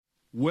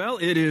Well,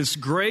 it is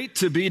great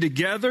to be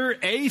together,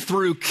 A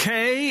through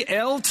K,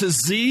 L to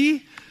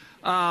Z.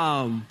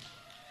 A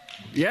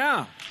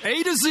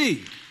to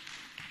Z.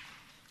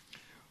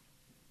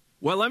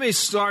 Well, let me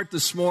start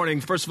this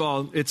morning. First of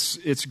all,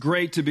 it's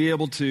great to be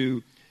able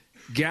to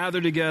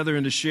gather together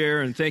and to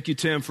share. And thank you,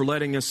 Tim, for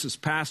letting us as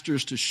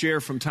pastors to share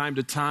from time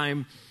to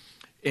time.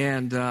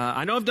 And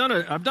I know I've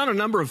done a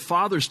number of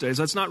Father's Days.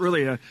 That's not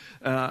really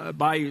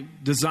by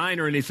design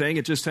or anything.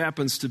 It just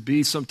happens to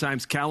be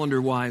sometimes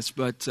calendar-wise.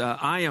 But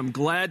I am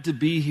glad to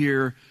be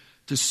here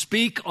to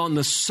speak on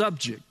the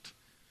subject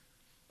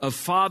of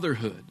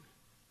fatherhood.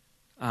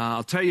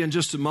 I'll tell you in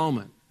just a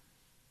moment.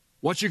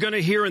 What you're going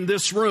to hear in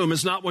this room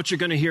is not what you're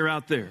going to hear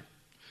out there.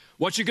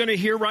 What you're going to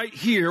hear right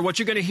here, what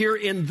you're going to hear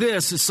in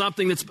this is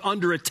something that's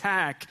under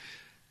attack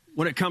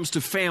when it comes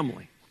to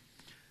family.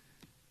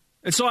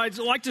 And so I'd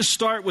like to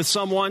start with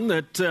someone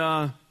that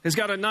has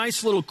got a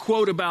nice little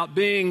quote about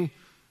being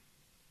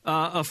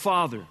a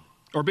father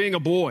or being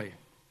a boy.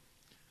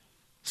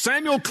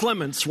 Samuel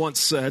Clemens once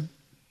said,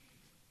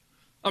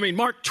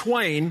 Mark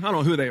Twain, I don't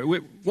know who they are,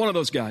 one of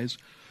those guys.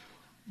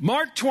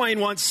 Mark Twain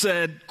once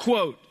said,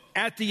 quote,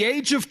 "At the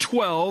age of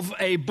 12,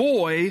 a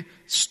boy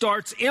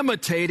starts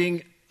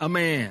imitating a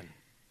man.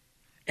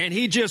 And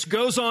he just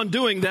goes on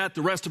doing that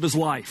the rest of his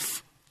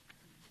life.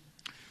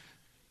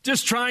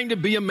 Just trying to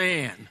be a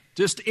man.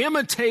 Just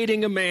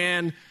imitating a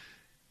man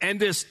and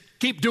just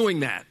keep doing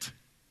that."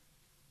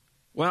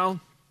 Well,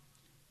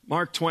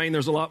 Mark Twain,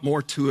 there's a lot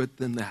more to it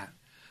than that.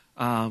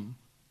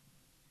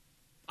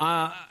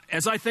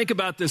 As I think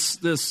about this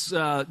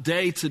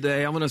day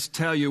today, I'm going to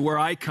tell you where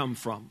I come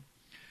from.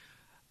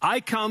 I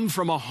come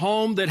from a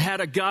home that had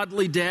a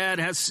godly dad,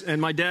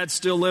 and my dad's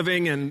still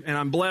living, and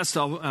I'm blessed.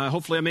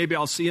 Hopefully, maybe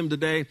I'll see him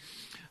today.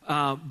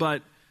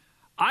 But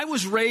I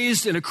was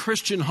raised in a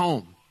Christian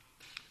home.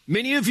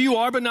 Many of you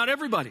are, but not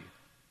everybody.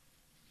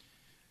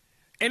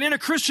 And in a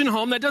Christian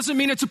home, that doesn't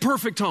mean it's a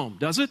perfect home,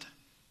 does it?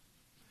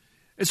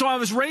 And so I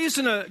was raised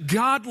in a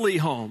godly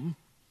home,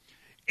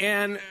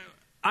 and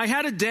I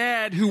had a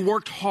dad who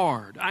worked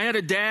hard. I had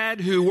a dad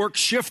who worked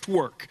shift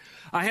work.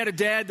 I had a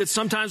dad that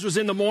sometimes was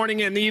in the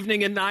morning and the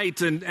evening and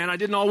night, and I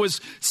didn't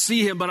always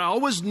see him, but I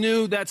always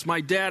knew that's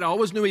my dad. I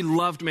always knew he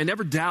loved me. I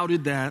never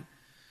doubted that.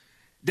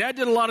 Dad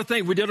did a lot of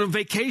things. We did on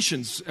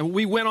vacations, and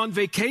we went on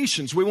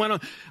vacations. We went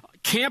on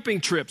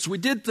camping trips. We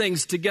did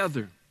things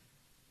together.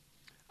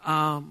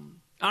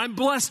 I'm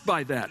blessed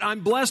by that. I'm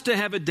blessed to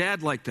have a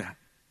dad like that.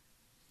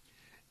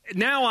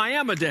 Now I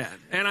am a dad,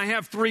 and I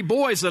have 3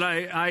 boys that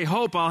I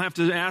hope I'll have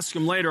to ask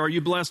them later, are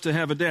you blessed to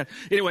have a dad?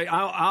 Anyway,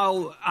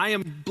 I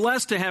am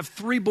blessed to have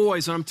 3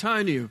 boys, and I'm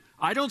telling you,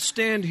 I don't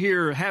stand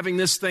here having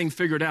this thing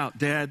figured out,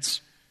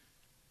 dads.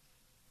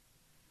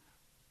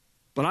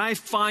 But I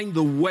find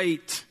the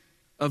weight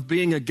of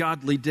being a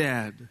godly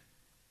dad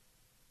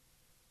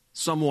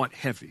somewhat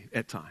heavy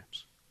at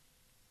times.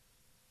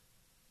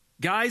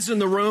 Guys in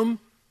the room,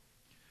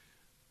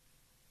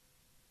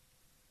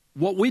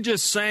 what we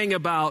just sang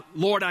about,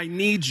 Lord, I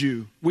need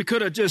you, we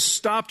could have just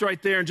stopped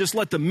right there and just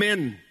let the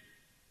men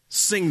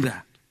sing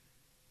that.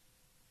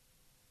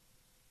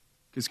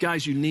 Because,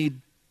 guys, you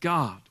need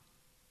God.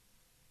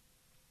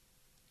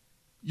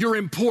 You're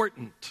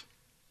important.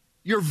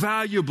 You're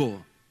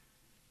valuable.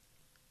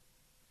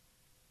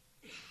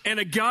 And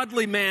a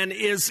godly man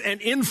is an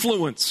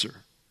influencer.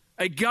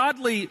 A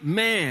godly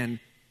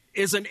man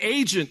is an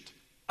agent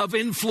of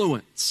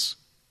influence.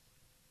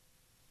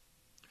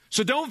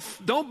 So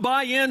don't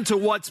buy into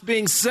what's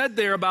being said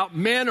there about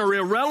men are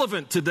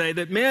irrelevant today,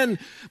 that men,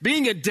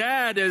 being a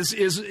dad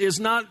is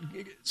not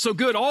so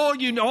good.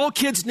 All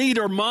kids need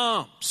are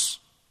moms.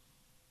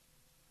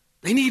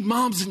 They need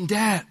moms and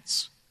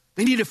dads.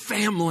 They need a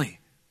family.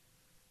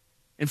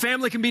 And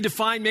family can be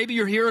defined, maybe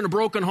you're here in a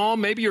broken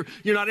home, maybe you're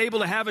not able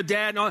to have a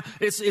dad. No,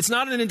 it's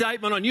not an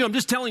indictment on you. I'm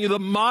just telling you the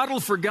model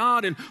for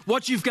God and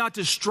what you've got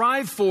to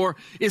strive for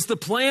is the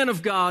plan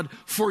of God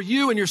for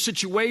you and your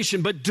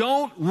situation. But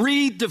don't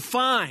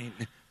redefine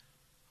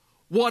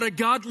what a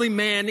godly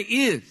man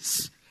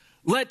is.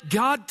 Let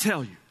God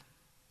tell you.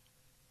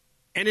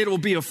 And it will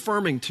be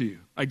affirming to you,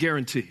 I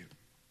guarantee you.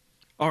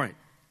 All right.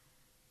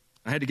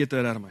 I had to get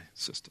that out of my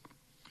system.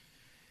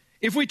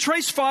 If we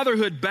trace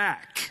fatherhood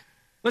back,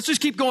 let's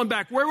just keep going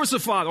back. Where was the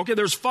father? Okay,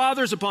 there's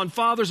fathers upon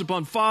fathers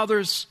upon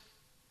fathers.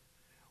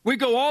 We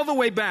go all the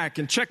way back,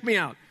 and check me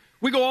out.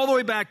 We go all the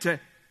way back to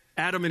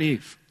Adam and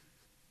Eve.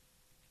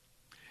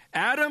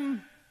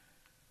 Adam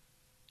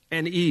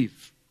and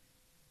Eve,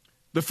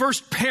 the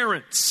first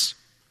parents,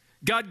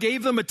 God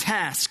gave them a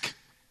task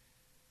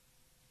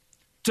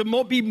to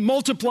be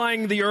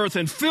multiplying the earth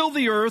and fill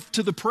the earth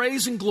to the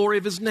praise and glory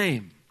of his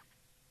name.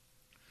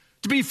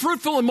 To be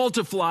fruitful and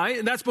multiply,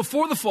 and that's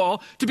before the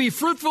fall, to be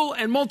fruitful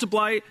and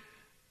multiply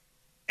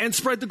and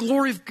spread the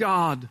glory of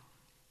God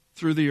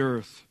through the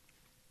earth.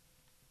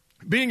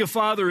 Being a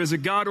father is a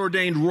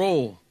God-ordained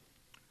role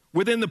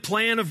within the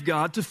plan of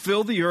God to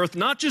fill the earth,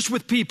 not just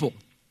with people.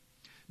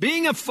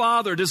 Being a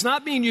father does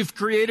not mean you've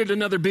created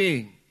another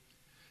being.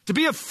 To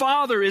be a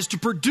father is to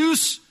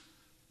produce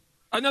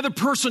another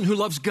person who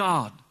loves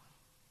God.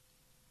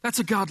 That's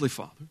a godly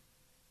father.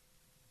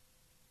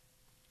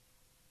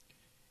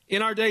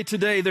 In our day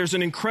today, there's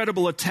an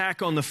incredible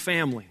attack on the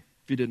family,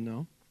 if you didn't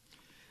know.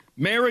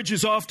 Marriage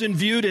is often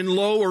viewed in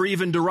low or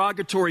even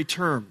derogatory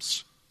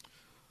terms.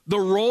 The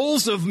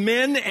roles of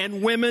men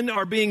and women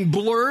are being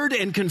blurred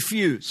and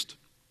confused.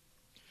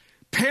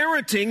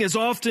 Parenting is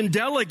often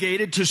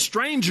delegated to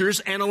strangers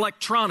and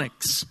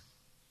electronics.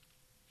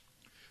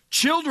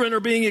 Children are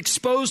being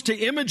exposed to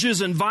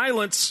images and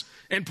violence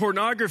and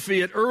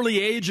pornography at early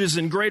ages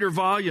in greater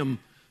volume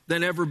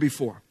than ever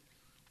before.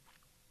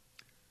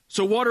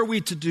 So what are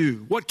we to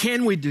do? What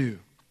can we do?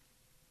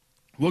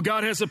 Well,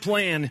 God has a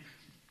plan.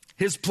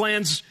 His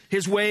plans,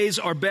 His ways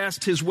are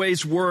best. His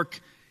ways work.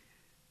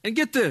 And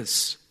get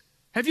this.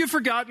 Have you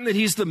forgotten that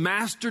He's the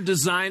master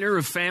designer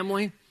of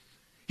family?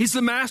 He's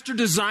the master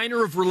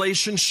designer of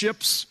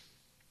relationships.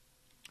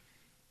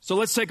 So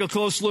let's take a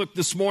close look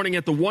this morning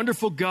at the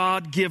wonderful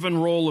God-given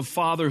role of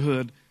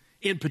fatherhood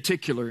in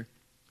particular,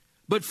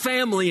 but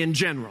family in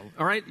general.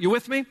 All right, you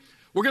with me?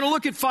 We're going to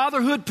look at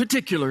fatherhood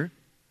particular,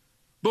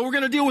 but we're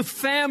going to deal with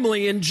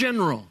family in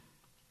general.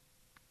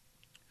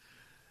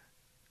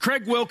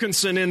 Craig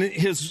Wilkinson, in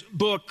his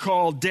book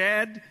called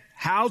Dad,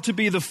 How to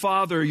Be the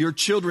Father Your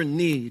Children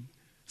Need,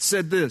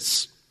 said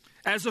this: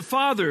 as a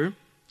father,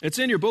 it's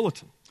in your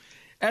bulletin,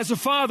 as a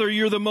father,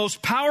 you're the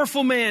most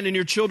powerful man in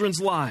your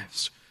children's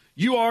lives.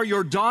 You are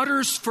your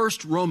daughter's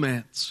first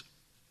romance,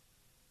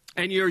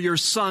 and you're your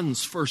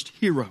son's first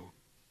hero.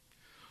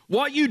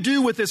 What you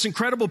do with this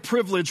incredible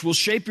privilege will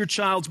shape your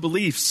child's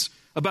beliefs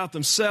about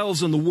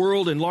themselves and the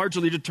world and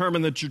largely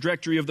determine the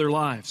trajectory of their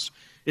lives.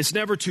 It's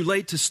never too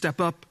late to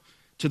step up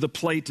to the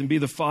plate and be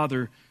the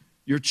father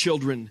your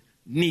children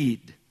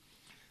need.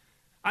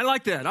 I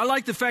like that. I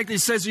like the fact that he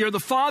says you're the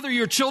father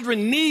your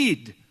children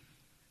need.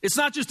 It's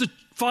not just the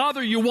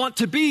father you want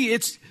to be.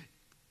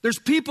 There's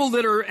people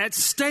that are at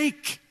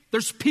stake.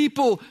 There's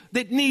people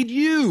that need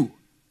you,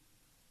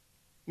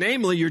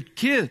 namely your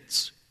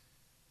kids,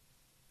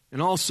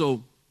 and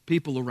also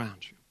people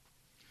around you.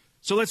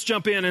 So let's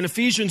jump in. And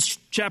Ephesians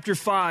chapter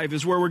 5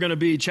 is where we're going to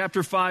be.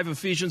 Chapter 5,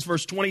 Ephesians,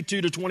 verse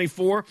 22 to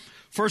 24.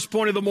 First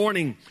point of the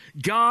morning,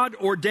 God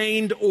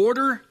ordained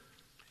order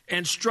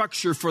and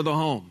structure for the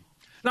home.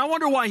 Now, I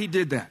wonder why He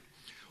did that.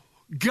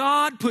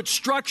 God put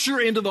structure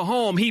into the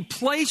home. He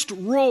placed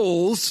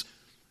roles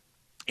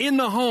in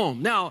the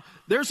home. Now,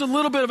 there's a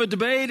little bit of a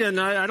debate, and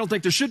I don't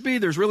think there should be.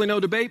 There's really no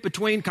debate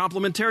between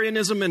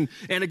complementarianism and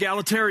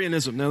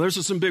egalitarianism. Now, those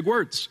are some big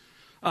words.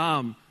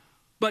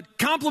 But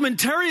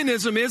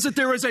complementarianism is that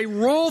there is a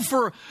role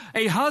for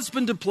a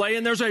husband to play,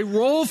 and there's a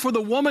role for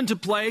the woman to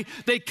play.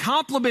 They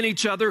complement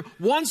each other.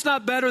 One's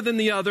not better than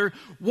the other.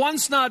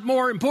 One's not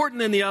more important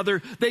than the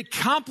other. They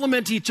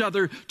complement each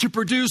other to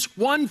produce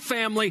one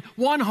family,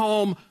 one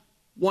home,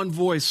 one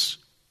voice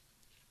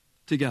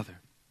together.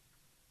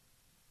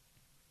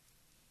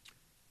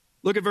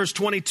 Look at verse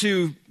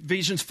 22,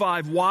 Ephesians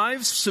 5.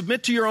 Wives,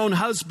 submit to your own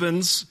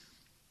husbands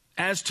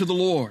as to the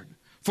Lord.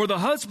 For the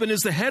husband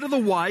is the head of the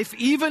wife,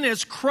 even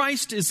as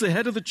Christ is the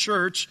head of the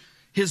church,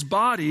 His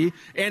body,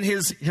 and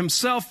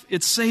Himself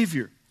its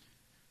Savior.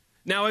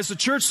 Now, as the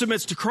church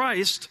submits to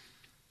Christ,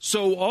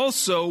 so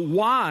also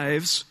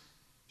wives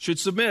should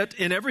submit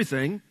in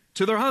everything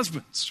to their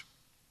husbands.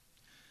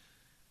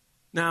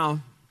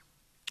 Now,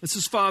 this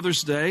is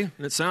Father's Day,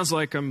 and it sounds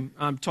like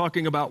I'm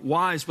talking about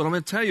wives, but I'm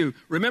going to tell you,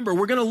 remember,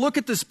 we're going to look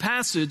at this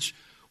passage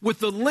with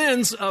the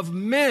lens of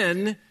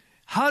men,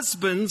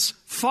 husbands,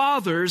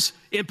 fathers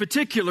in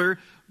particular,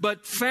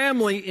 but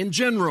family in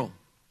general.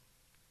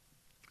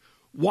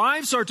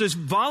 Wives are to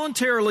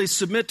voluntarily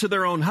submit to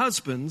their own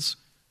husbands.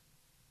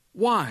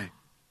 Why?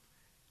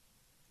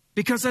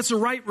 Because that's a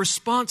right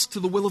response to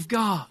the will of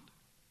God.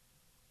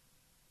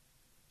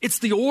 It's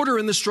the order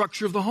and the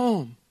structure of the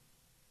home.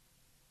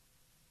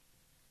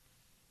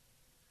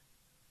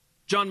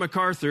 John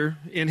MacArthur,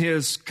 in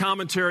his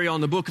commentary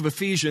on the book of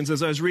Ephesians,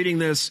 as I was reading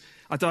this,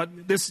 I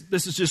thought, this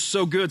is just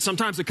so good.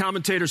 Sometimes the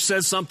commentator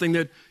says something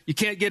that you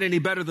can't get any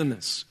better than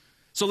this.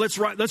 So let's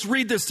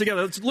read this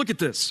together. Let's look at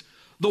this.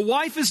 The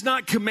wife is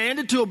not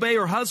commanded to obey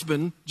her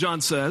husband, John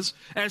says,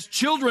 as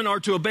children are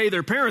to obey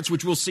their parents,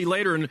 which we'll see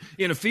later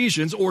in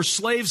Ephesians, or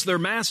slaves their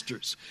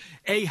masters.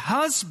 A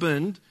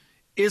husband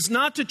is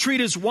not to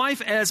treat his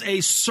wife as a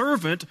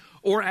servant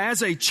or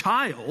as a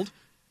child,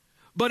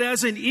 but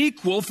as an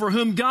equal for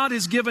whom God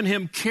has given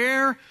him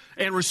care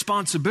and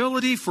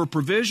responsibility for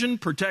provision,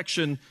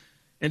 protection,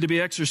 and to be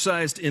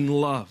exercised in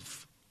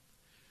love.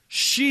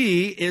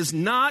 She is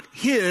not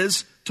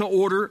his to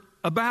order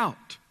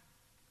about,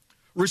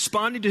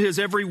 responding to his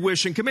every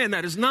wish and command.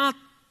 That is not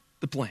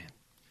the plan.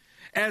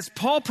 As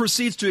Paul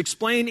proceeds to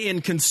explain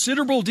in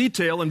considerable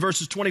detail in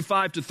verses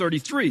 25 to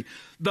 33,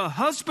 the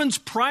husband's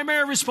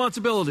primary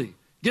responsibility,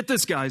 get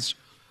this, guys,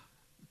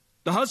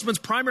 the husband's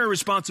primary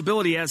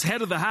responsibility as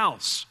head of the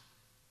house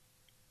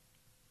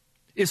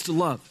is to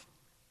love,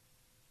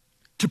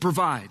 to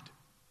provide,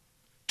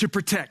 to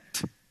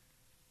protect,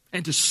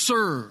 and to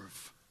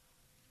serve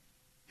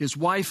his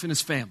wife and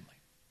his family.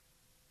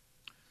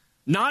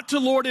 not to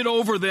lord it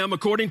over them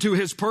according to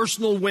his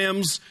personal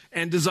whims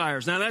and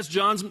desires. Now, that's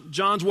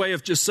John's way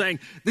of just saying,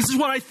 this is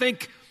what I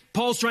think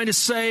Paul's trying to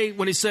say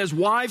when he says,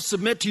 wives,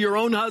 submit to your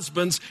own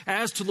husbands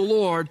as to the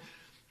Lord,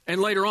 and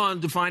later on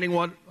defining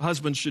what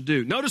husbands should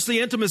do. Notice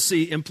the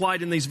intimacy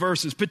implied in these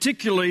verses,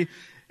 particularly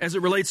as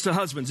it relates to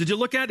husbands. Did you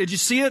look at it? Did you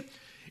see it?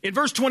 In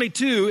verse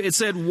 22, it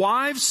said,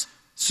 wives,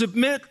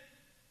 submit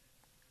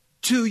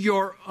to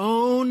your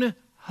own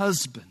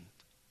husband.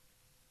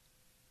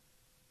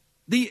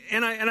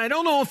 And I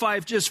don't know if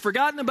I've just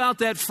forgotten about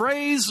that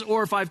phrase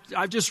or if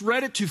I've just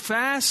read it too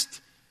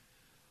fast.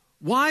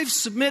 Wives,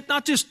 submit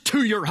not just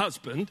to your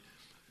husband,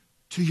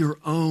 to your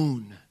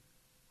own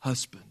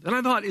husband. And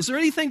I thought, is there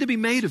anything to be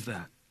made of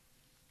that?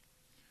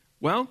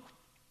 Well,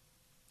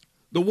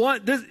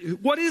 what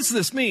does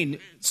this mean?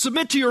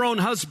 Submit to your own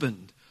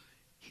husband.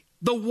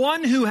 The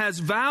one who has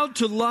vowed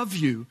to love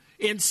you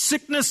in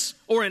sickness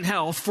or in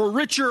health, for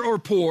richer or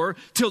poor,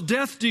 till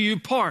death do you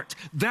part.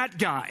 That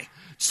guy.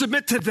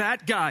 Submit to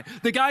that guy.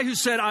 The guy who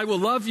said, I will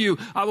love you,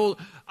 I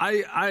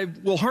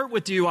will hurt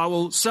with you, I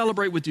will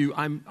celebrate with you,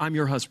 I'm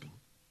your husband.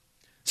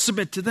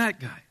 Submit to that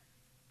guy.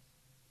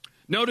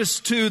 Notice,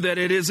 too, that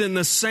it is in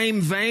the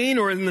same vein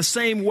or in the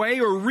same way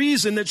or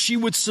reason that she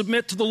would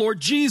submit to the Lord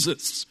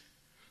Jesus,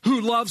 who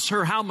loves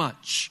her how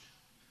much?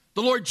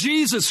 The Lord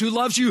Jesus, who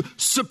loves you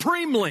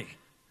supremely.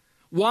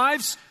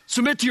 Wives,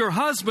 submit to your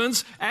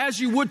husbands as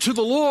you would to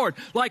the Lord.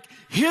 Like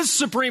his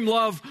supreme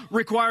love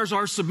requires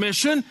our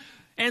submission,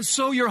 and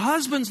so your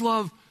husband's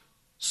love,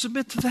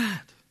 submit to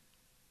that.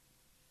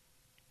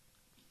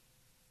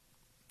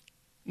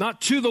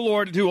 Not to the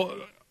Lord,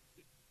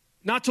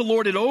 not to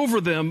lord it over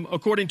them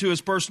according to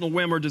his personal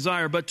whim or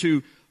desire, but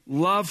to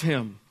love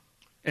him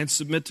and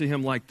submit to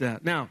him like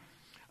that. Now,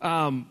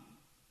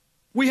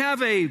 we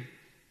have a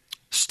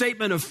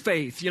statement of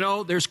faith. You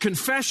know, there's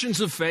confessions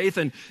of faith,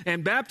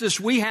 and Baptists,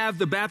 we have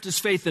the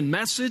Baptist Faith and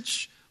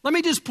Message. Let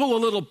me just pull a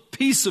little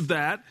piece of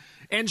that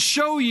and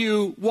show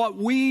you what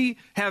we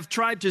have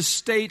tried to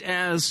state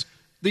as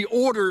the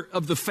order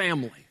of the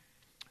family.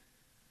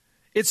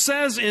 It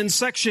says in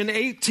section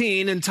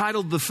 18,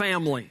 entitled The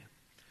Family,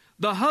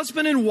 the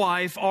husband and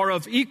wife are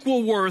of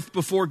equal worth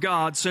before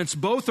God, since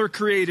both are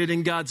created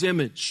in God's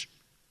image.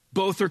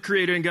 Both are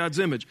created in God's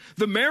image.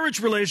 The marriage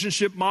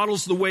relationship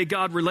models the way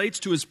God relates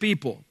to his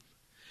people.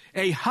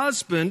 A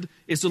husband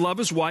is to love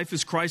his wife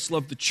as Christ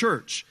loved the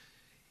church.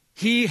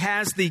 He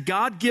has the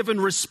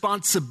God-given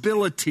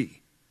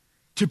responsibility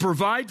to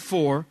provide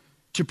for,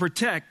 to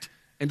protect,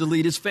 and to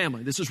lead his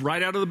family. This is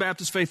right out of the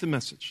Baptist Faith and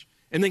Message.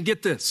 And then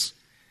get this.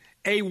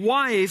 A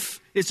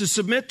wife is to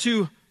submit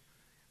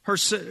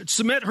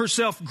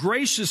herself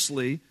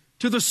graciously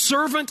to the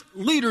servant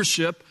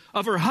leadership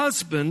of her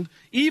husband,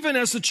 even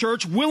as the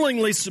church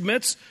willingly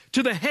submits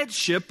to the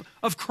headship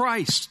of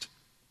Christ.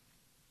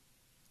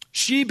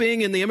 She,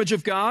 being in the image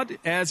of God,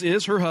 as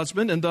is her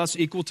husband, and thus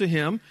equal to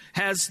him,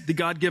 has the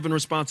God-given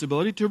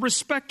responsibility to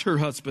respect her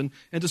husband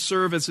and to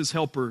serve as his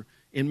helper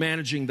in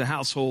managing the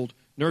household,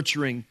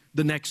 nurturing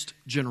the next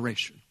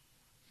generation.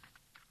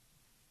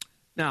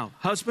 Now,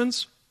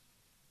 husbands,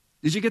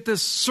 did you get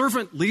this?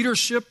 Servant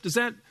leadership, is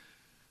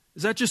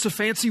that just a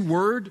fancy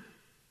word?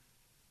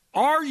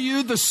 Are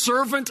you the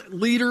servant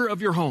leader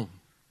of your home?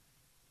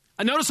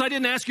 I notice I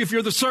didn't ask you if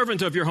you're the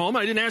servant of your home.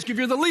 I didn't ask you if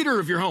you're the leader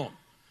of your home.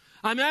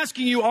 I'm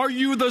asking you, are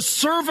you the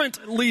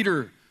servant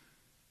leader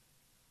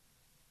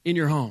in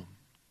your home?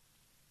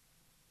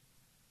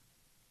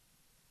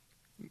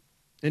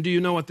 And do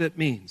you know what that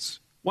means?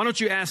 Why don't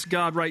you ask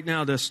God right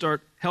now to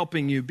start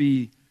helping you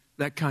be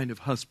that kind of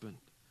husband?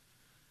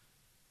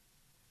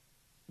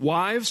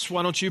 Wives,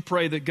 why don't you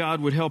pray that God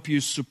would help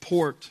you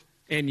support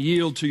and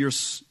yield to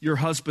your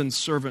husband's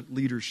servant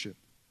leadership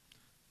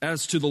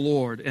as to the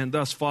Lord, and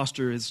thus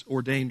foster his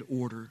ordained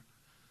order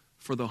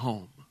for the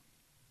home.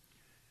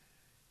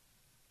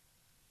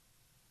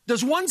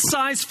 Does one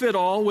size fit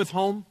all with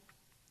home?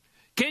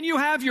 Can you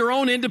have your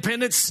own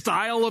independent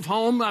style of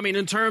home? I mean,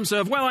 in terms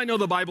of, well, I know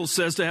the Bible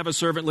says to have a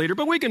servant leader,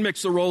 but we can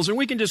mix the roles and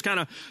we can just kind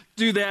of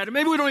do that. And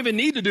maybe we don't even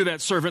need to do that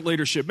servant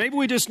leadership. Maybe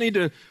we just need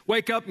to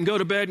wake up and go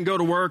to bed and go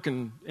to work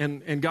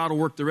and God will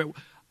work the rest.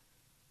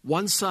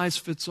 One size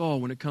fits all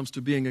when it comes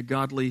to being a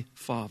godly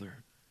father.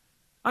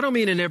 I don't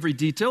mean in every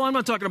detail. I'm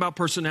not talking about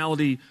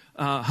personality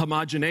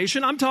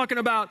homogenation. I'm talking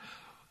about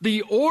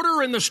the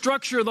order and the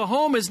structure of the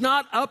home is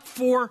not up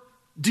for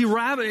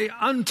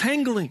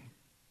untangling.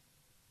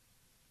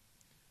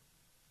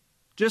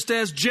 Just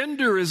as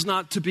gender is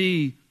not to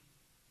be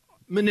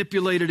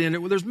manipulated in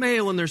it. Well, there's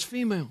male and there's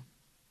female.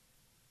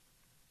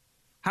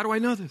 How do I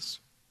know this?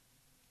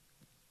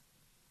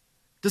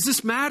 Does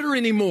this matter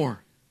anymore?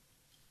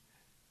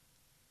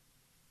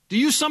 Do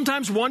you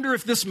sometimes wonder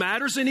if this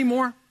matters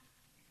anymore?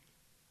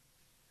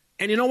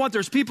 And you know what?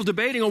 There's people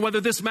debating on whether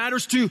this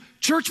matters to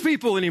church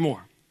people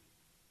anymore.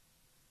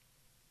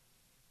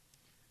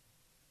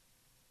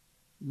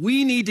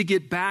 We need to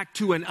get back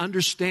to an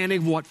understanding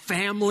of what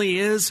family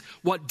is,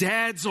 what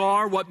dads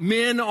are, what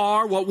men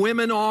are, what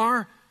women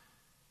are.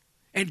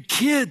 And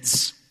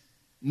kids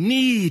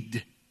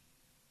need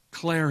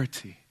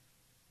clarity.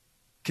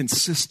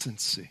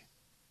 consistency.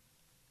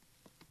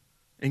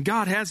 And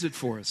God has it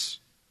for us.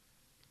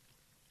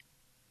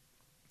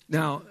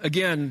 Now,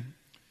 again,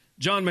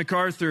 John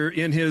MacArthur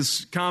in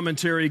his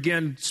commentary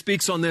again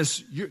speaks on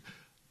this.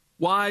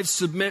 Wives,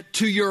 submit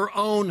to your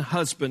own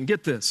husband.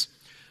 Get this.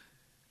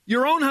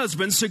 Your own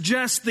husband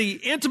suggests the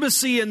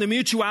intimacy and the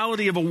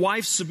mutuality of a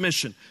wife's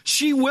submission.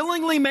 She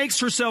willingly makes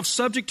herself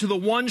subject to the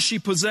one she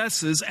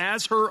possesses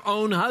as her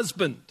own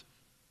husband.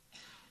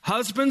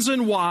 Husbands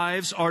and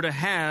wives are to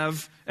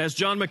have, as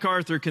John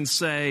MacArthur can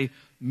say,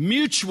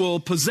 mutual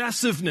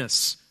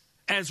possessiveness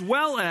as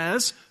well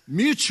as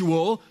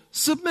mutual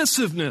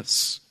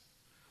submissiveness.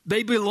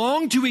 They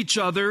belong to each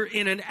other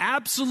in an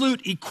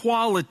absolute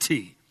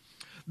equality.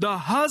 The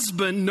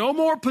husband no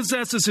more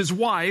possesses his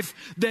wife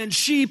than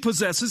she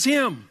possesses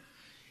him.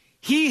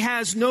 He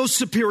has no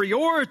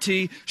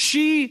superiority,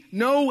 she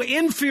no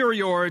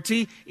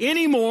inferiority,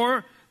 any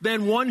more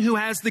than one who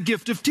has the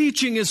gift of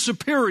teaching is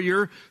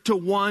superior to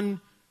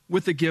one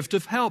with the gift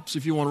of helps,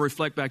 if you want to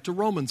reflect back to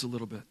Romans a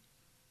little bit.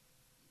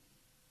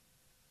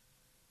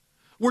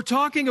 We're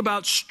talking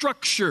about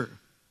structure.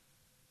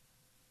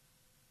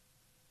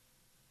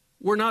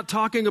 We're not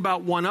talking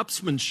about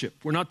one-upsmanship.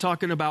 We're not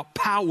talking about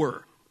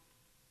power.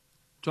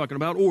 We're talking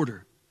about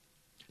order.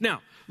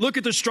 Now, look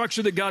at the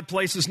structure that God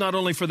places not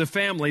only for the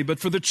family, but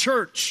for the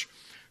church.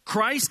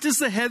 Christ is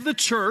the head of the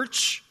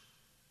church,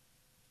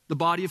 the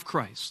body of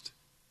Christ.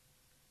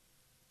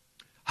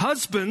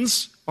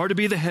 Husbands are to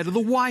be the head of the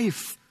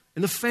wife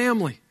in the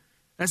family,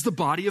 as the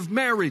body of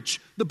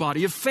marriage, the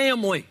body of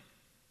family.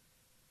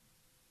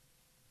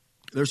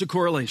 There's a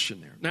correlation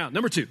there. Now,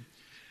 number 2,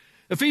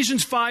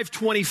 Ephesians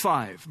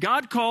 5:25.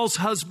 God calls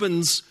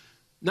husbands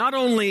not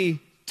only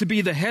to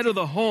be the head of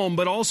the home,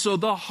 but also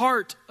the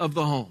heart of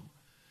the home.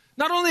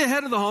 Not only the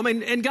head of the home,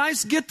 and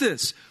guys, get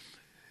this.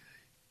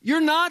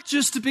 You're not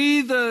just to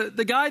be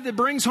the guy that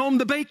brings home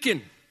the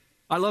bacon.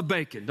 I love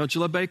bacon. Don't you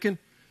love bacon?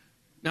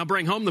 Now,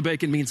 bring home the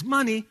bacon means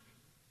money.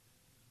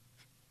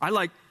 I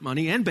like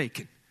money and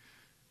bacon.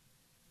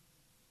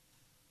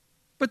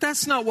 But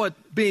that's not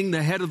what being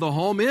the head of the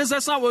home is.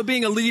 That's not what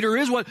being a leader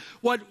is. What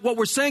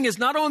we're saying is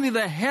not only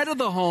the head of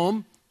the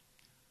home,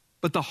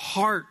 but the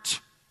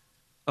heart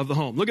of the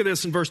home. Look at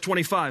this in verse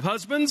 25.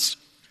 Husbands,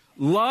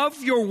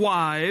 love your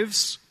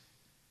wives.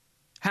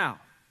 How?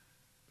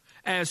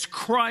 As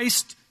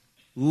Christ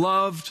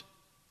loved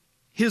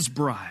his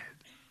bride,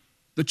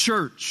 the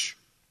church,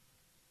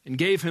 and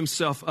gave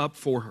himself up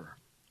for her.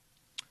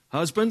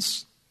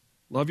 Husbands,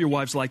 love your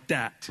wives like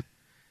that.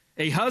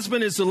 A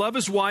husband is to love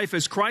his wife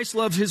as Christ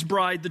loved his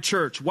bride, the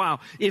church. Wow.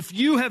 If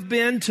you have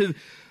been to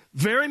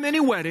very many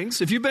weddings,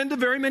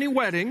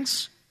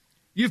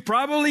 you've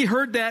probably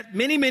heard that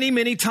many, many,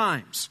 many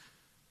times.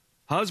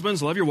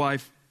 Husbands, love your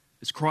wife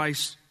as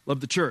Christ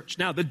loved the church.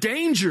 Now, the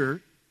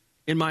danger,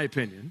 in my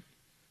opinion,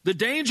 the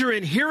danger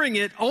in hearing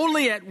it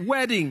only at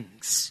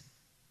weddings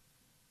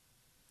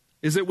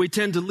is that we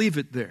tend to leave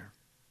it there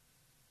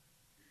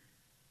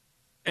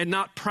and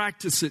not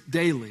practice it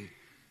daily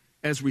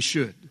as we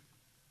should.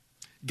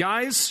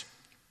 Guys,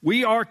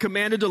 we are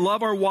commanded to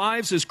love our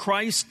wives as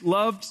Christ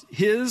loved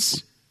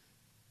his.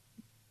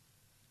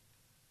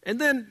 And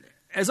then,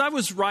 as I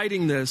was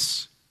writing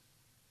this,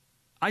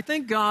 I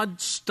think God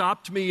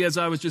stopped me as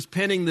I was just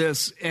penning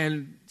this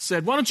and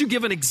said, why don't you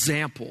give an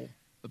example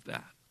of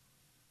that?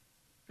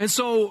 And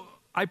so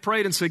I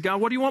prayed and said, God,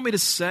 what do you want me to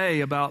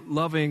say about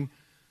loving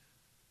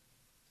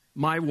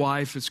my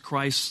wife as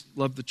Christ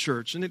loved the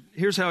church? And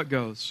here's how it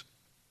goes.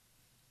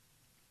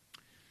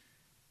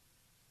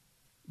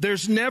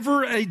 There's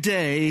never a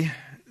day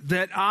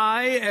that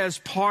I, as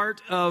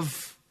part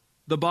of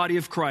the body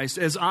of Christ,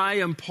 as I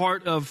am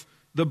part of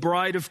the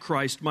bride of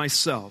Christ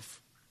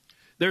myself,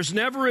 there's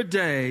never a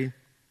day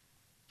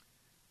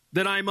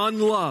that I'm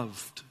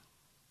unloved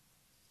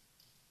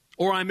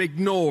or I'm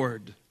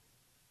ignored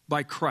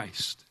by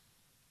Christ.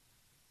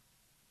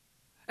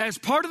 As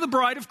part of the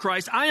bride of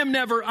Christ, I am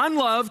never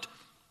unloved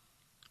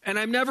and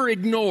I'm never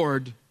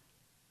ignored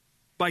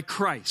by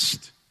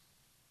Christ.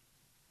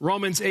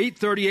 Romans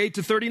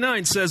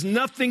 8:38-39 says,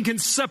 nothing can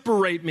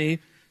separate me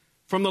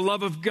from the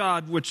love of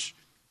God which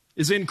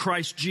is in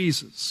Christ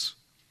Jesus.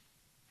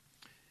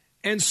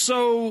 And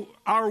so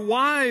our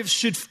wives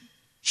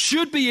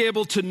should be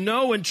able to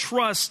know and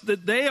trust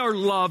that they are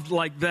loved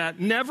like that.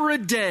 Never a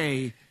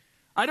day.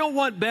 I don't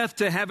want Beth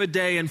to have a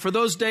day, and for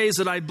those days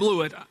that I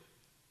blew it,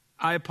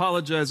 I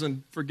apologize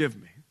and forgive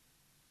me.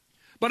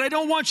 But I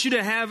don't want you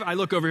to have, I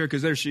look over here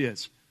because there she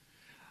is.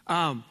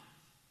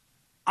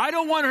 I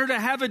don't want her to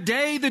have a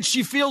day that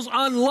she feels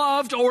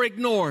unloved or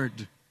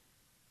ignored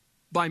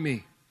by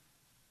me.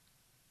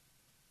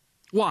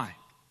 Why?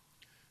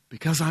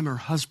 Because I'm her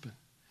husband.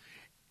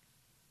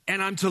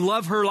 And I'm to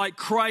love her like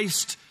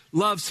Christ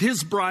loves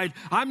his bride.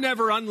 I'm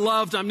never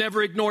unloved. I'm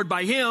never ignored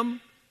by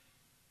him.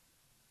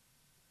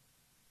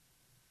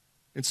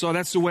 And so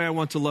that's the way I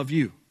want to love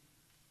you.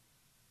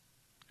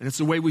 And it's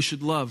the way we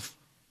should love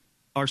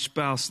our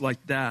spouse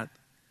like that.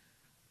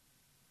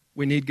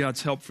 We need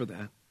God's help for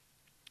that.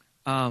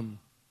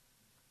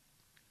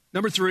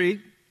 Number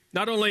 3,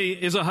 Not only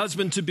is a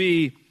husband to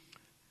be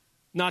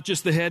not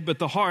just the head, but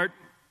the heart,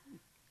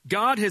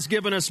 God has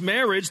given us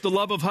marriage, the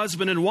love of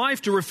husband and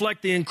wife, to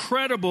reflect the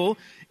incredible,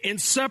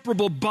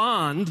 inseparable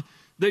bond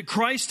that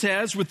Christ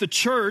has with the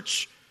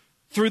church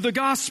through the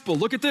gospel.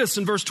 Look at this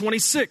in verse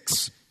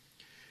 26.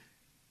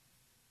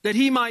 That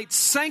he might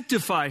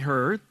sanctify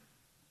her,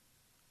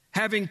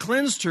 having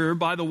cleansed her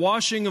by the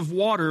washing of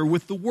water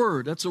with the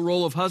word. That's the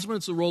role of husband.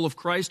 It's the role of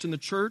Christ in the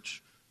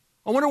church.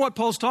 I wonder what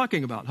Paul's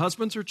talking about.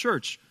 Husbands or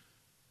church?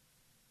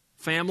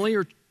 Family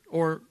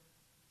or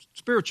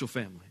spiritual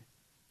family?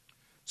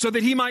 So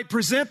that he might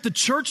present the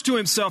church to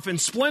himself in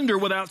splendor,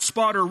 without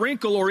spot or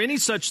wrinkle or any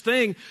such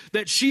thing,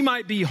 that she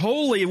might be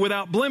holy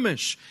without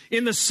blemish.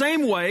 In the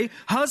same way,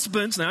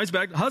 husbands, now he's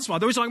back to husbands. I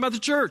thought he was talking about the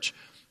church.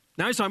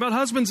 Now he's talking about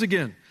husbands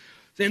again.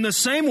 In the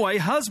same way,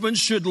 husbands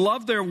should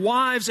love their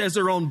wives as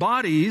their own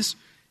bodies.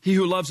 He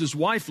who loves his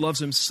wife loves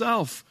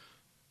himself.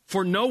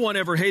 For no one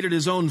ever hated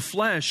his own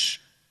flesh.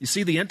 You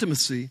see the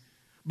intimacy.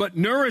 But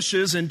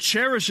nourishes and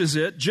cherishes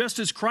it, just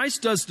as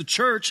Christ does the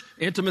church,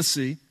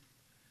 intimacy,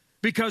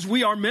 because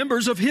we are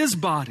members of his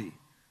body.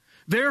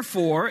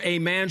 Therefore, a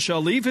man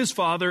shall leave his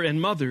father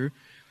and mother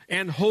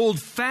and hold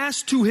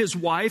fast to his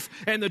wife,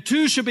 and the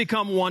two shall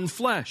become one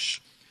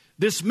flesh.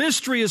 This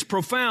mystery is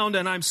profound,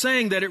 and I'm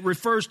saying that it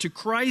refers to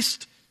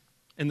Christ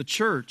and the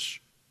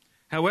church.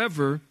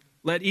 However,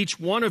 let each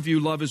one of you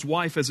love his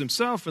wife as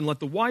himself, and let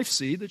the wife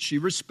see that she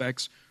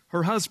respects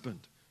her husband.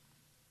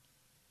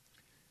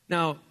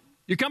 Now,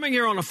 you're coming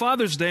here on a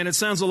Father's Day, and it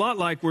sounds a lot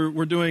like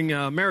we're doing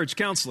marriage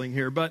counseling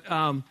here, but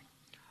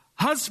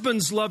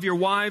husbands love your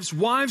wives.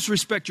 Wives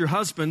respect your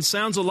husbands.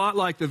 Sounds a lot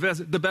like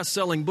the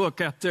best-selling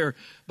book out there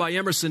by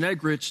Emerson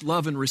Eggerichs,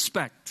 Love and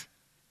Respect.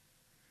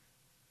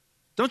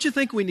 Don't you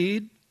think we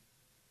need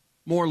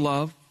more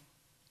love,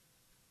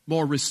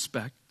 more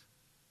respect?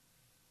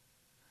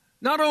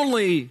 Not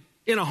only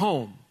in a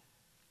home,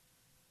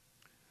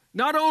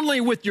 not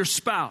only with your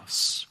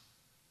spouse,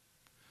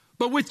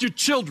 but with your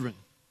children.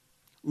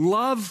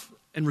 Love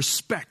and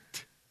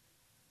respect.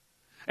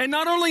 And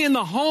not only in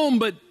the home,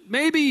 but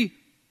maybe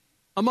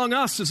among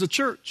us as a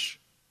church,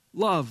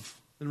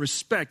 love and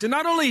respect. And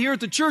not only here at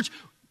the church,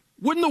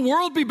 wouldn't the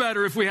world be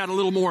better if we had a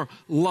little more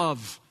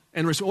love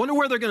and respect? I wonder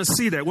where they're going to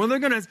see that, when they're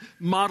going to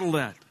model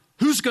that.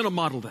 Who's going to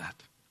model that?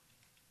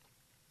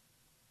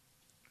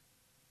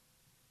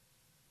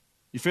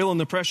 You feeling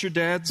the pressure,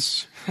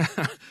 dads?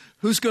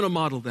 Who's going to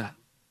model that?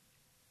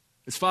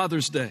 It's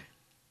Father's Day.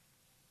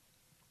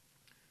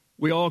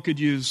 We all could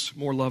use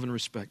more love and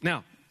respect.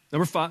 Now,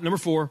 number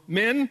 4,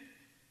 men,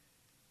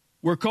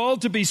 we're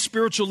called to be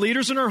spiritual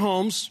leaders in our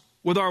homes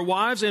with our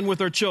wives and with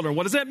our children.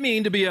 What does that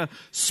mean to be a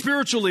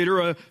spiritual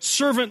leader, a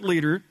servant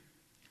leader?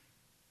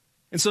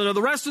 And so now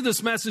the rest of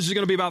this message is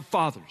going to be about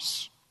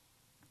fathers.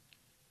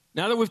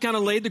 Now that we've kind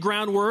of laid the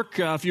groundwork,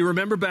 if you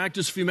remember back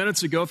just a few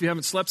minutes ago, if you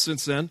haven't slept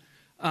since then,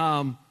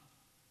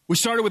 we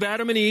started with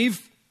Adam and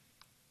Eve,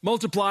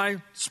 multiply,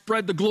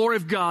 spread the glory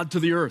of God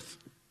to the earth.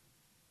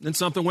 Then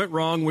something went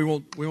wrong. We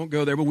won't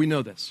go there, but we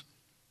know this.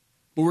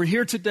 But we're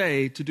here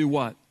today to do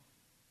what?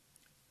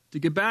 To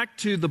get back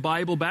to the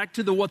Bible, back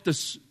to what the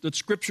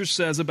Scripture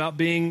says about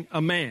being a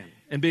man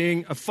and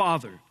being a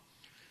father.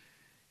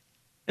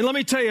 And let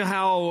me tell you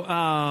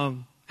how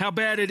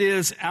bad it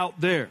is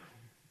out there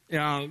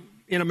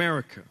in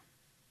America.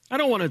 I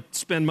don't want to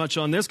spend much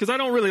on this because I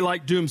don't really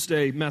like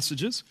doomsday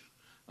messages.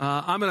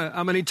 I'm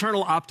an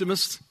eternal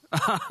optimist,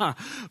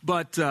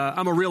 but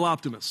I'm a real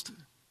optimist.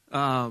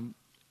 But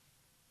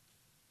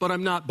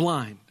I'm not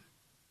blind.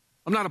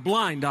 I'm not a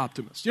blind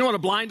optimist. You know what a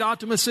blind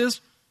optimist is?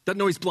 Doesn't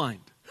know he's blind.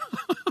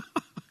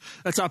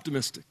 That's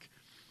optimistic.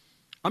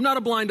 I'm not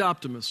a blind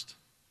optimist,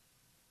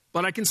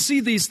 but I can see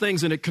these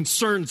things and it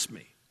concerns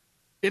me.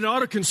 It ought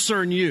to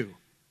concern you.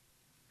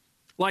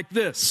 Like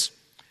this.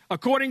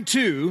 According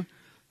to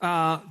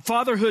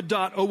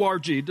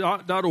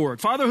fatherhood.org,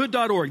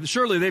 fatherhood.org,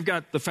 surely they've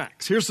got the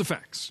facts. Here's the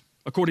facts,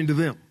 according to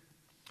them.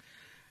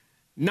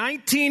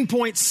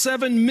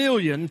 19.7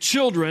 million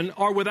children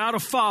are without a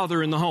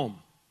father in the home.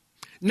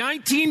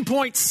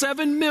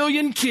 19.7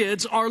 million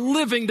kids are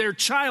living their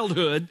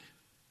childhood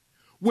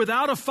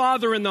without a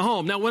father in the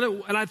home. Now,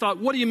 and I thought,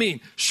 what do you mean?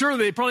 Surely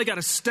they probably got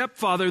a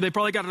stepfather. They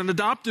probably got an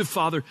adoptive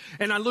father.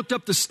 And I looked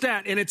up the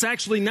stat, and it's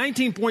actually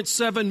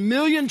 19.7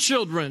 million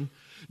children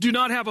do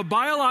not have a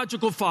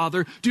biological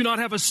father, do not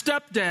have a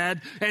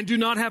stepdad, and do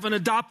not have an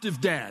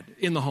adoptive dad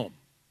in the home.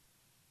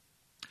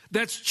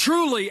 That's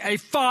truly a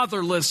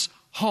fatherless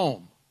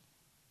home.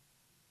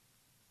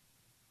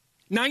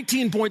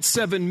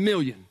 19.7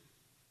 million,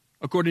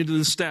 according to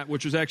the stat,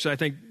 which was actually, I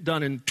think,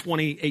 done in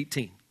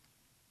 2018.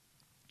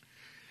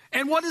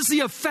 And what is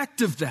the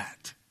effect of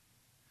that?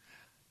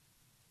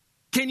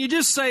 Can you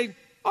just say,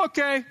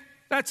 okay,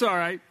 that's all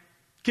right.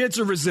 Kids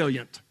are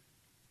resilient.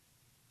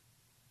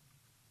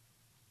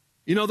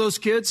 You know those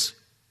kids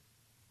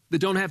that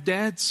don't have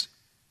dads?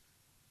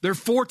 They're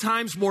 4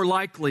 times more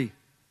likely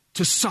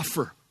to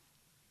suffer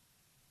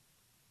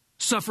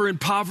in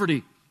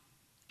poverty,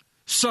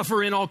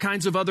 suffer in all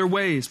kinds of other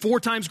ways. 4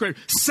 times greater,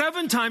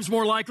 7 times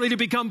more likely to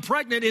become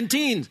pregnant in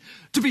teens,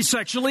 to be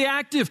sexually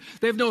active.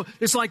 They have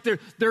it's like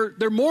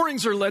their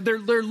moorings are led. They're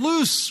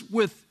loose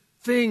with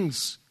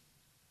things.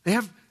 They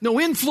have no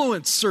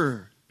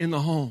influencer in the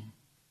home.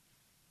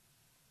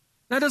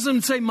 That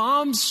doesn't say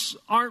moms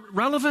aren't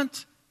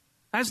relevant.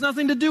 It has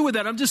nothing to do with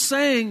that. I'm just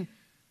saying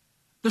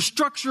the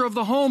structure of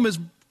the home is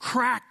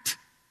cracked.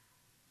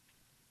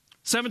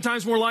 7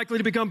 times more likely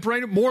to become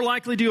pregnant, more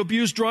likely to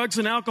abuse drugs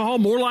and alcohol,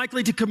 more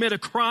likely to commit a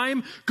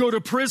crime, go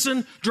to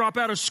prison, drop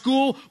out of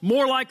school,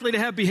 more likely to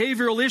have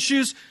behavioral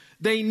issues.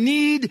 They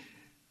need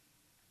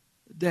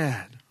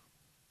dad.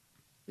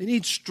 They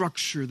need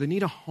structure. They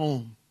need a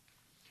home.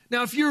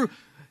 Now, if you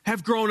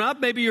have grown up,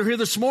 maybe you're here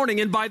this morning,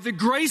 and by the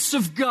grace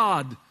of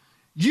God,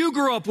 you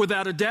grew up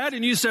without a dad,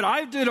 and you said,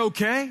 I did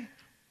okay.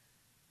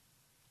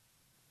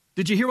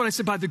 Did you hear what I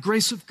said? By the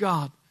grace of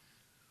God.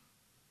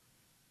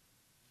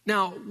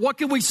 Now, what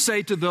can we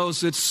say to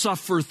those that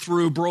suffer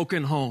through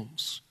broken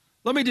homes?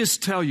 Let me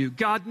just tell you,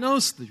 God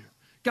knows you.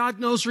 God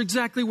knows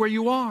exactly where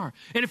you are.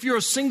 And if you're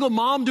a single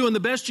mom doing the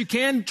best you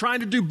can,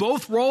 trying to do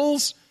both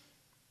roles,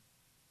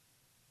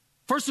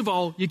 first of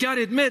all, you got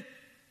to admit,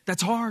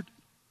 that's hard.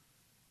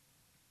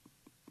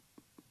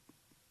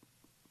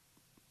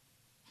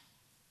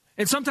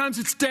 And sometimes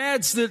it's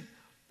dads that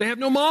they have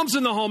no moms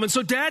in the home, and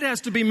so dad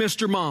has to be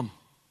Mr. Mom.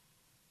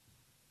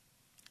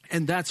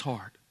 And that's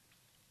hard.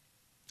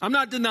 I'm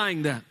not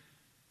denying that.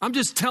 I'm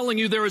just telling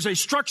you there is a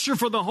structure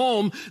for the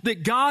home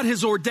that God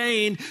has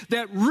ordained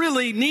that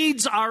really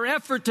needs our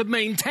effort to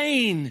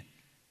maintain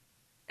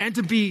and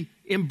to be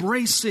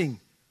embracing,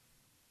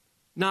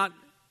 not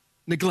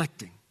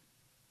neglecting.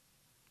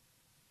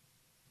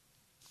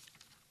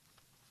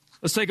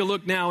 Let's take a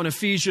look now in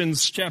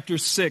Ephesians chapter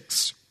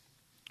 6,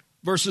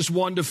 verses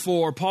 1 to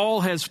 4.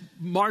 Paul has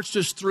marched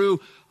us through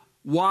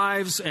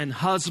wives and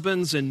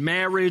husbands and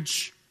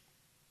marriage.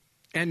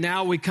 And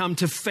now we come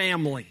to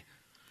family,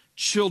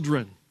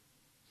 children.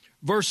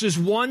 Verses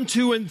 1,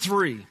 2, and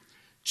 3.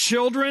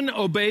 Children,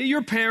 obey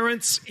your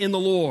parents in the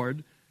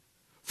Lord,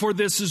 for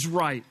this is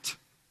right.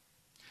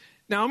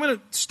 Now I'm going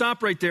to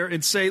stop right there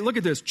and say, look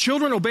at this.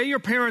 Children, obey your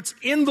parents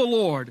in the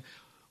Lord.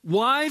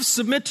 Wives,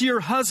 submit to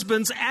your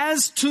husbands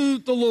as to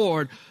the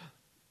Lord.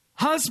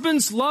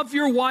 Husbands, love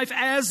your wife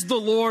as the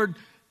Lord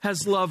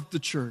has loved the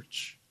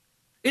church.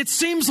 It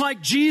seems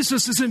like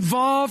Jesus is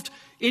involved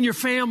in your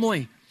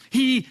family.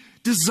 He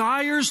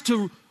desires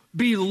to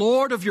be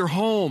Lord of your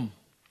home.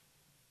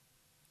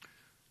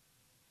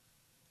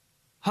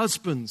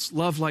 Husbands,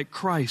 love like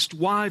Christ.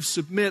 Wives,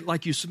 submit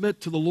like you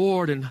submit to the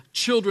Lord. And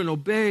children,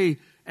 obey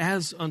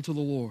as unto the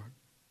Lord.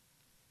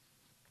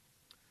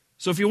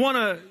 So if you want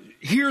to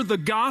hear the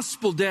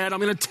gospel, Dad, I'm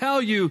going to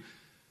tell you,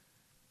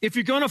 if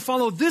you're going to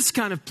follow this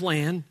kind of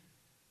plan,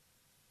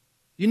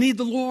 you need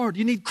the Lord.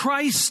 You need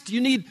Christ. You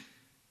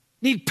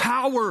need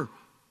power.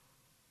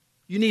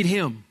 You need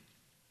Him.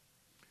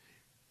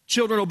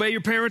 Children, obey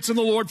your parents in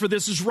the Lord, for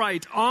this is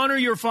right. Honor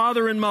your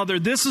father and mother.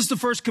 This is the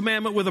first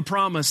commandment with a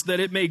promise, that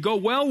it may go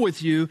well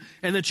with you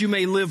and that you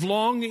may live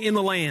long in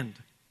the land.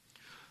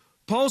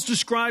 Paul's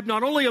described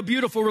not only a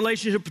beautiful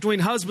relationship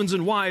between husbands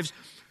and wives,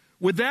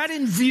 with that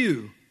in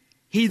view,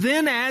 he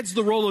then adds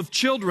the role of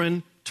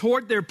children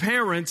toward their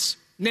parents,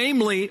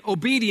 namely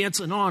obedience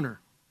and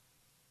honor.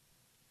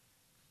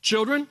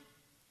 Children,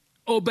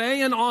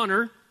 obey and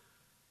honor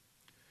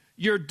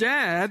your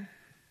dad,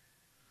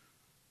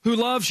 who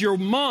loves your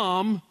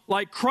mom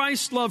like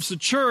Christ loves the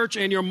church,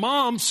 and your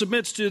mom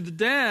submits to the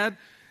dad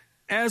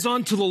as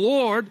unto the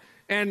Lord,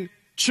 and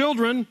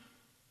children,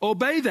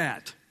 obey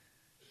that.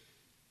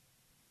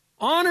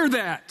 Honor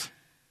that.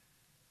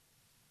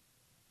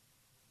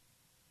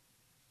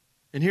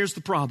 And here's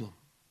the problem.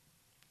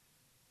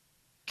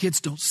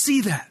 Kids don't see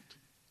that.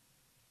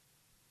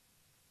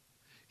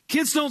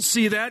 Kids don't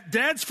see that.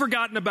 Dad's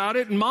forgotten about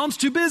it, and mom's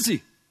too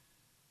busy.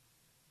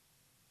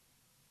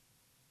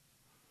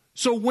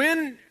 So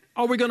when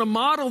are we going to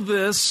model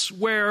this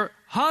where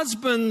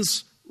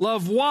husbands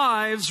love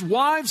wives,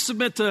 wives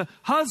submit to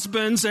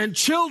husbands, and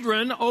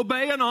children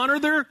obey and honor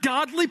their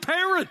godly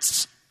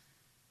parents?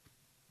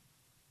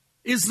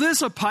 Is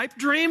this a pipe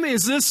dream?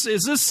 Is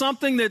this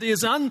something that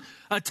is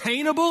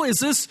unattainable? Is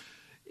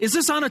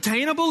this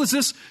unattainable?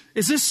 Is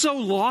this so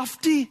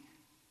lofty?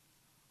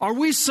 Are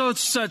we such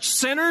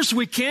sinners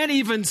we can't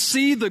even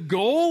see the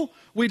goal?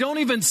 We don't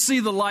even see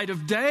the light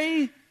of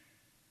day?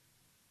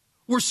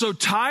 We're so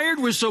tired,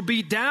 we're so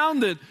beat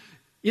down that,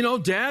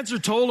 dads are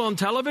told on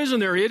television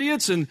they're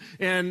idiots,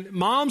 and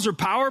moms are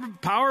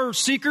power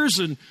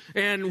seekers,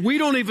 and we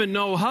don't even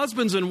know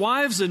husbands and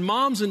wives and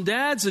moms and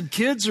dads and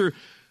kids are.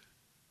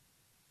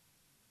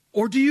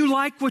 Or do you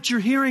like what you're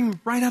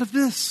hearing right out of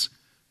this?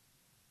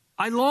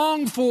 I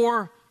long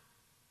for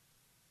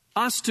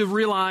us to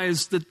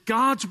realize that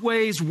God's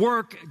ways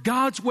work,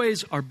 God's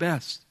ways are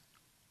best.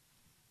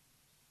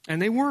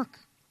 And they work.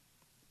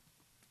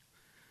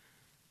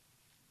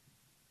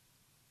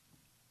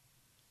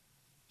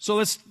 So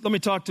let me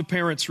talk to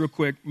parents real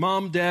quick.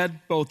 Mom,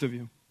 dad, both of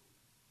you.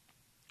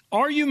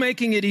 Are you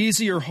making it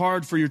easy or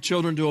hard for your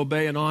children to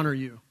obey and honor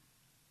you?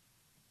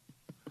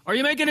 Are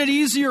you making it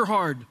easy or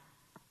hard?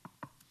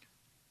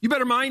 You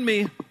better mind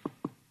me.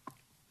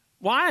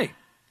 Why?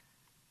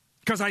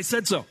 Because I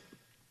said so.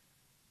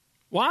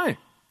 Why?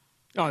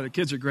 Oh, the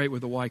kids are great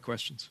with the why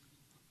questions.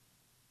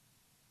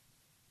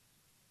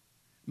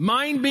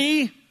 Mind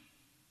me?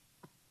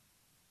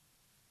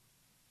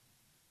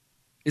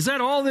 Is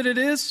that all that it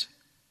is?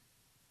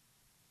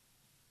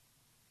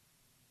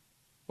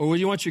 Or will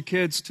you want your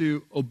kids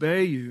to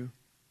obey you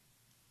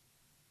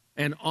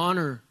and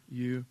honor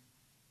you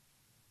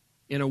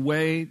in a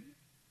way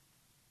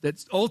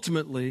that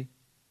ultimately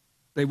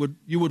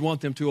you would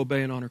want them to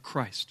obey and honor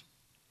Christ?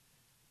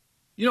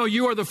 You know,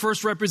 you are the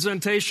first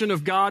representation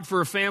of God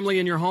for a family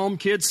in your home.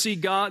 Kids see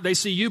God. They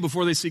see you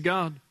before they see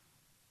God.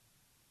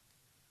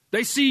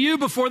 They see you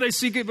before they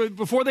see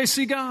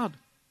God.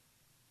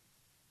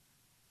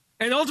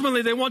 And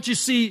ultimately,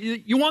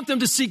 you want them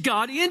to see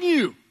God in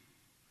you.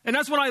 And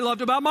that's what I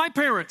loved about my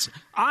parents.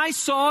 I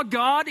saw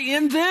God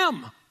in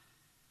them.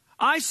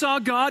 I saw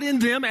God in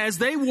them as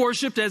they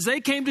worshiped, as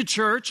they came to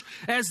church,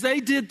 as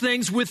they did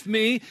things with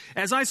me.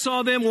 As I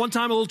saw them one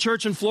time at a little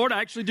church in Florida,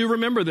 I actually do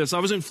remember this. I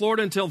was in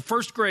Florida until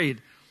first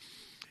grade.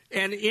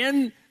 And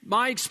in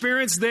my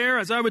experience there,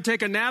 as I would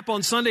take a nap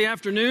on Sunday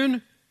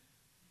afternoon,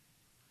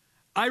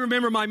 I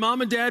remember my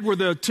mom and dad were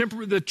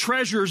the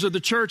treasurers of the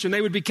church, and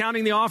they would be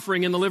counting the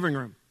offering in the living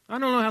room. I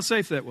don't know how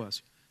safe that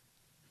was.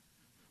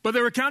 But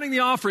they were counting the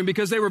offering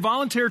because they were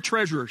volunteer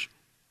treasurers.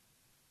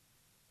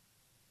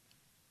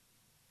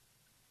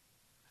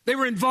 They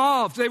were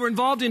involved. They were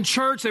involved in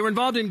church. They were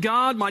involved in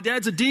God. My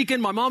dad's a deacon.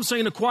 My mom's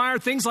sang in a choir,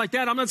 things like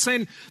that. I'm not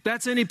saying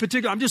that's any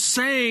particular. I'm just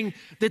saying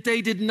that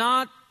they did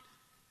not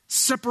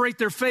separate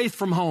their faith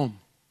from home.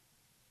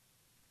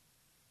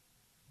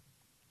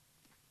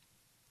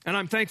 And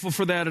I'm thankful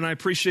for that, and I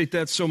appreciate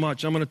that so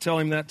much. I'm going to tell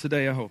him that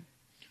today, I hope.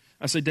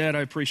 I say, Dad,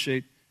 I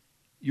appreciate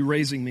you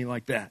raising me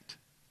like that.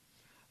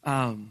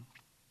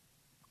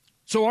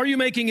 So are you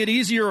making it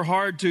easier or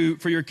hard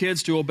for your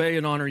kids to obey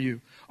and honor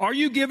you? Are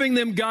you giving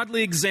them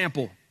godly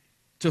example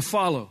to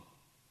follow?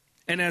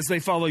 And as they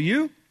follow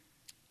you,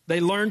 they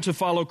learn to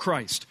follow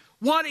Christ.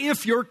 What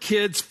if your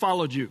kids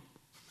followed you?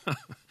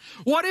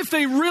 What if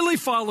they really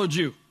followed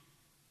you?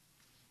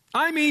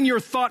 I mean your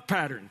thought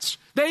patterns.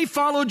 They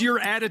followed your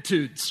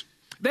attitudes.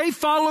 They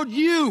followed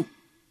you.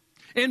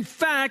 In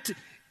fact,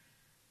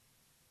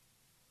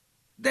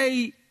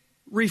 they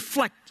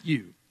reflect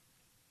you.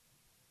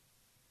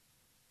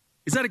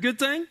 Is that a good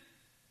thing?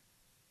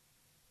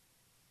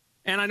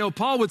 And I know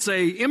Paul would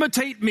say,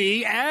 imitate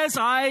me as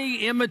I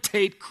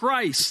imitate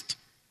Christ.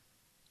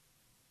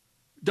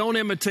 Don't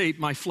imitate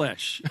my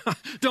flesh.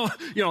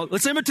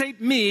 Let's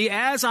imitate me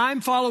as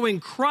I'm following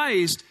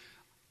Christ.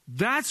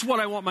 That's what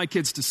I want my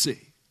kids to see.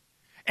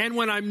 And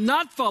when I'm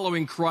not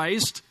following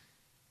Christ,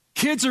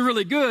 kids are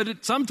really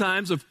good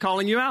sometimes of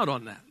calling you out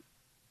on that.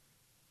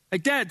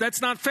 Like, Dad,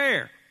 that's not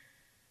fair.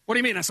 What do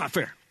you mean that's not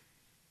fair?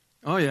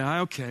 Oh,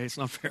 yeah, okay, it's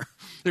not fair.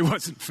 It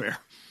wasn't fair.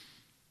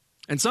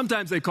 And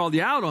sometimes they call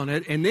you out on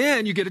it, and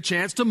then you get a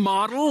chance to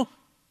model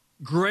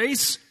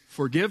grace,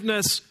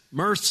 forgiveness,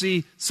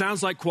 mercy.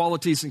 Sounds like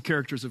qualities and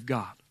characters of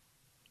God.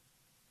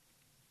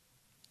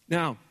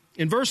 Now,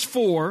 in verse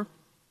 4,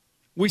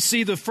 we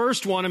see the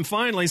first one, and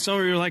finally, some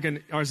of you are like,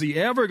 is he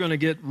ever going to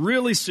get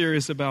really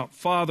serious about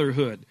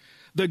fatherhood?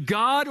 The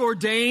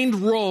God-ordained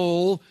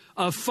role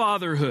of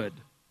fatherhood.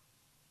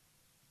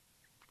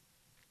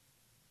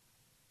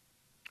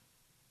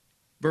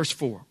 Verse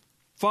 4.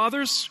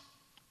 Fathers,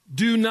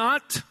 do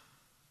not...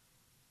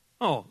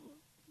 Oh,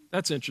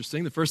 that's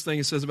interesting. The first thing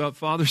he says about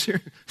fathers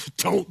here,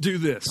 don't do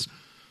this.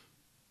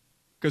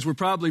 Because we're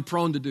probably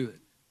prone to do it.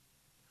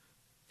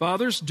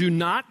 Fathers, do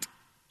not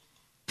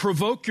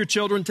provoke your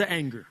children to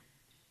anger,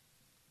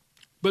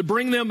 but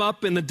bring them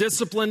up in the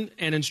discipline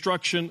and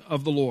instruction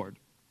of the Lord.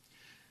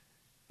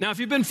 Now, if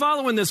you've been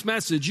following this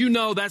message, you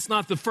know that's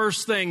not the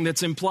first thing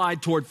that's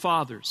implied toward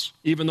fathers,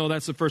 even though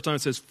that's the first time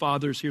it says,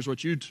 fathers, here's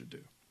what you should do.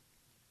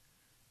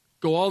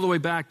 Go all the way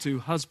back to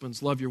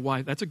husbands, love your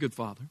wife. That's a good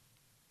father.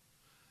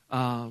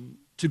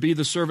 To be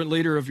the servant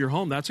leader of your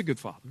home, that's a good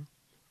father.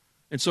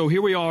 And so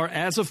here we are,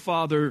 as a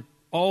father,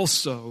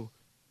 also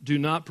do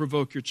not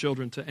provoke your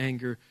children to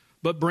anger,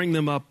 but bring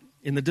them up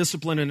in the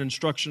discipline and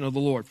instruction of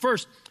the Lord.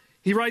 First,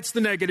 he writes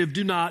the negative,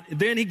 do not.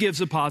 Then he gives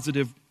a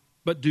positive,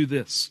 but do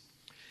this.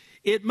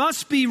 It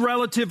must be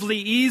relatively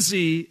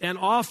easy and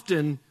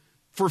often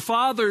for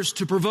fathers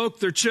to provoke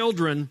their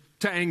children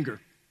to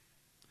anger.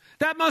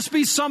 That must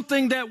be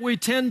something that we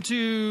tend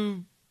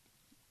to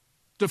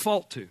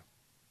default to.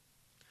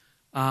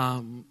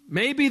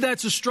 Maybe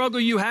that's a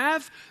struggle you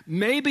have.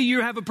 Maybe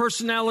you have a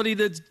personality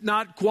that's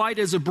not quite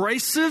as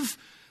abrasive.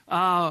 But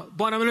I'm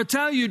going to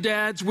tell you,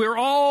 dads, we're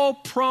all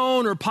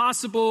prone or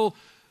possible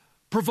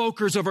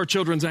provokers of our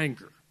children's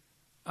anger.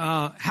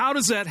 How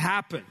does that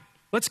happen?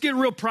 Let's get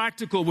real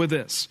practical with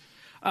this.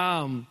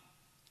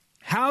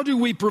 How do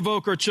we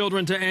provoke our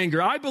children to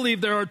anger? I believe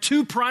there are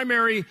two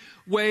primary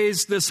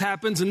ways this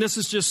happens, and this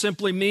is just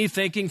simply me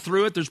thinking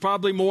through it. There's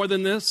probably more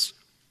than this.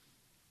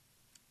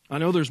 I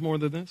know there's more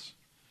than this.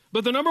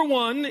 But the number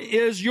one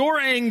is your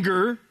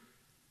anger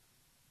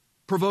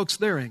provokes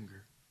their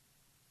anger.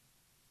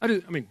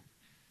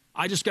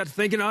 I just got to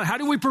thinking, how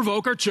do we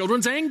provoke our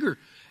children's anger?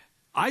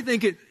 I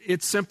think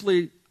it's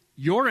simply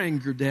your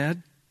anger,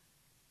 Dad,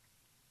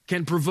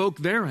 can provoke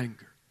their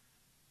anger.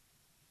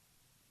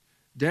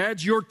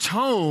 Dads, your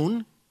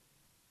tone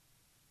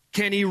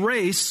can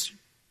erase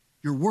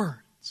your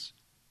words.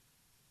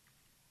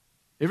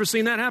 Ever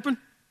seen that happen?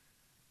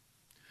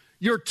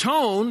 Your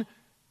tone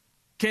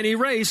can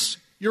erase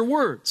your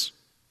words.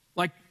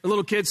 Like a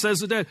little kid says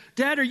to Dad,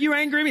 Dad, are you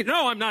angry at me?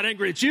 No, I'm not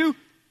angry at you.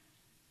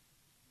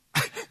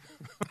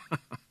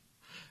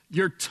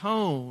 Your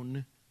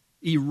tone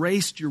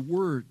erased your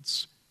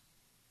words.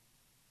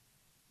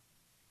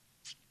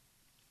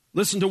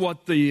 Listen to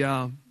what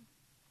the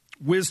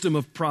wisdom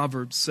of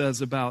Proverbs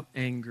says about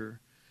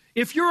anger.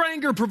 If your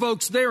anger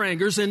provokes their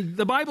angers, and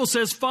the Bible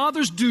says,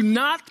 fathers, do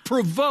not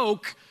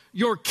provoke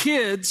your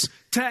kids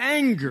to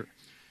anger.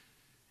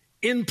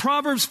 In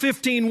Proverbs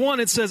 15:1,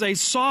 it says, a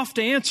soft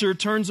answer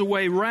turns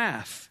away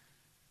wrath,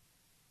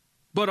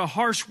 but a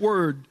harsh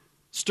word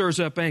stirs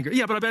up anger.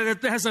 Yeah, but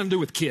that has nothing to do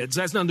with kids.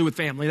 That has nothing to do with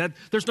family.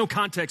 There's no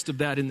context of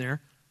that in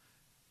there.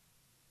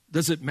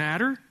 Does it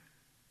matter?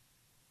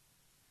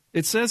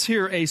 It says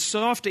here, a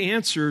soft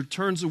answer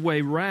turns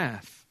away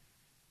wrath.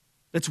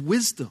 That's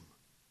wisdom.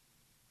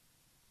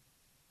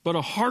 But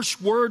a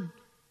harsh word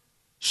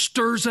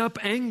stirs up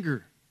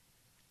anger.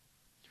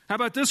 How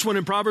about this one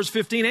in Proverbs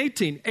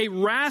 15:18? A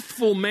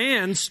wrathful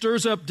man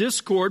stirs up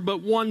discord,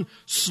 but one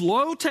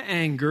slow to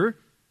anger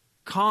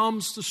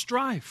calms the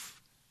strife.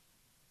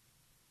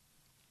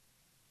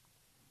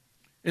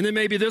 And then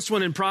maybe this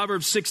one in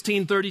Proverbs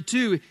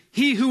 16:32.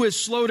 He who is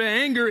slow to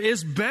anger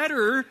is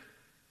better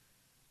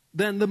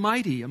than the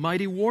mighty, a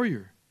mighty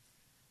warrior.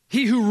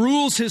 He who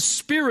rules his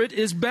spirit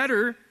is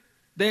better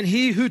than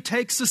he who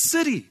takes a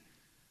city.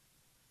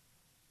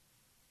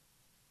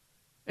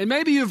 And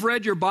maybe you've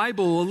read your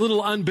Bible a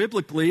little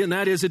unbiblically, and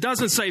that is, it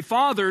doesn't say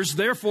fathers,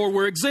 therefore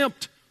we're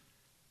exempt.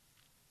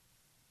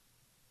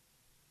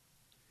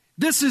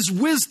 This is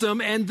wisdom,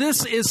 and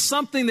this is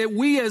something that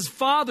we as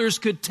fathers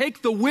could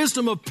take the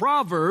wisdom of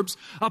Proverbs,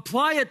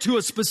 apply it to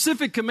a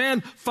specific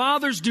command.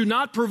 Fathers, do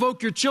not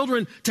provoke your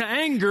children to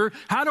anger.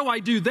 How do I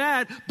do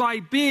that? By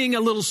being a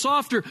little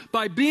softer,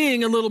 by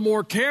being a little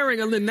more caring,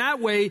 and in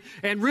that way,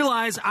 and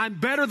realize I'm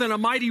better than a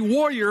mighty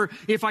warrior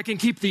if I can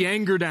keep the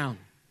anger down.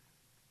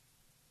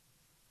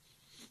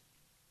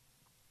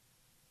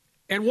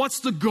 And what's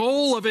the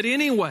goal of it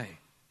anyway?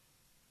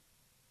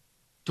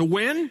 To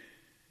win?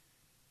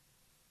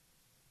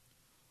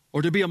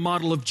 Or to be a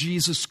model of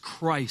Jesus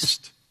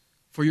Christ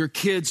for your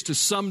kids to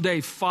someday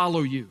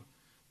follow you.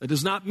 That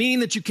does not mean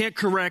that you can't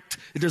correct.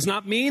 It does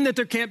not mean that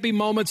there can't be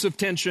moments of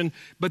tension,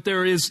 but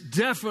there is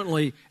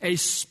definitely a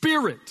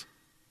spirit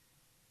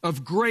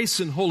of grace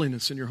and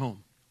holiness in your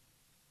home.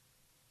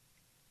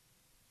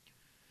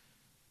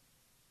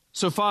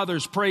 So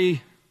fathers,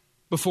 pray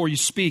before you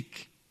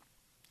speak.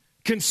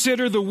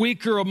 Consider the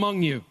weaker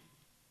among you.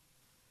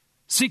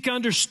 Seek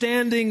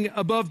understanding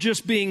above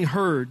just being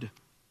heard.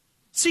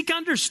 Seek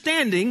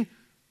understanding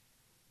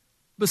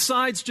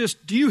besides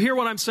just, do you hear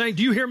what I'm saying?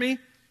 Do you hear me?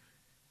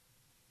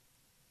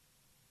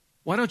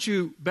 Why don't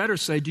you better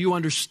say, do you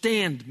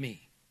understand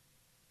me?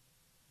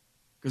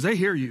 Because they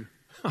hear you.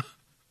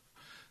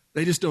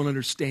 They just don't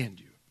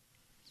understand you.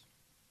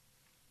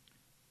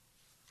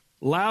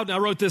 I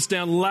wrote this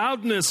down.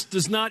 Loudness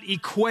does not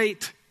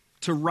equate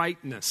to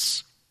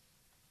rightness.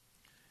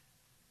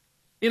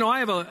 You know, I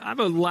have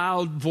a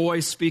loud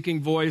voice,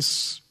 speaking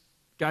voice.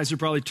 Guys are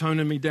probably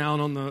toning me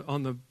down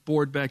on the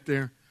board back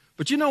there.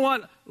 But you know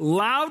what?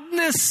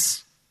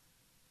 Loudness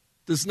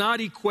does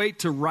not equate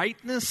to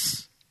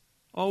rightness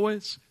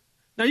always.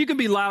 Now, you can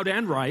be loud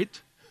and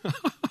right.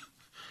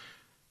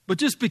 But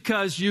just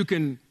because you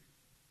can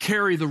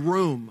carry the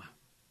room,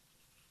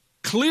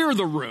 clear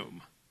the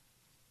room,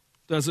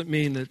 doesn't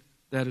mean that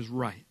that is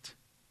right.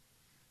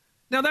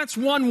 Now, that's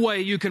one way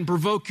you can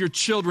provoke your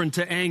children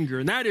to anger,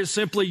 and that is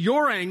simply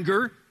your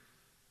anger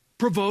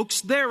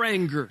provokes their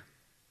anger.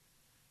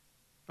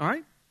 All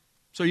right?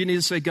 So you need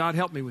to say, God,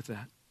 help me with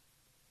that.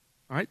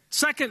 All right?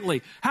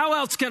 Secondly, how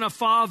else can a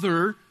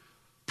father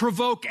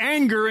provoke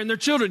anger in their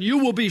children? You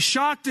will be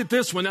shocked at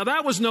this one. Now,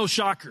 that was no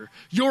shocker.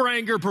 Your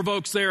anger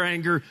provokes their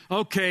anger.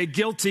 Okay,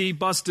 guilty,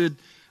 busted.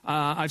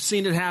 I've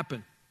seen it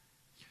happen.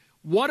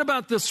 What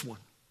about this one?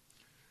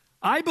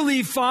 I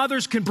believe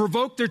fathers can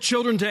provoke their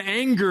children to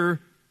anger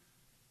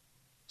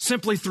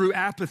simply through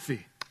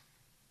apathy,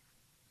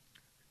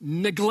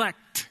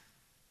 neglect,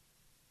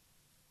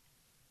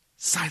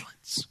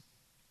 silence.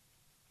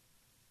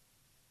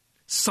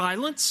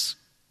 Silence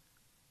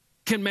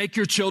can make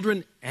your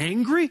children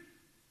angry?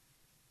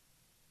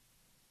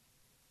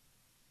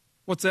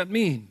 What's that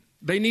mean?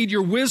 They need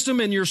your wisdom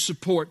and your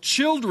support.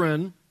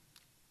 Children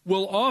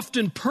will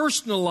often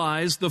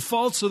personalize the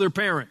faults of their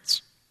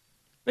parents.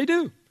 They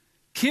do.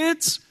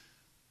 Kids,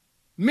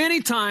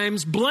 many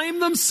times, blame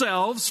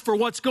themselves for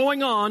what's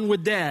going on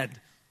with dad,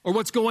 or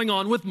what's going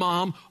on with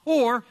mom,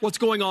 or what's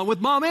going on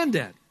with mom and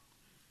dad.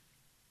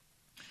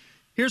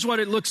 Here's what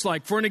it looks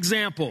like. For an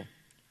example,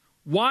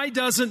 why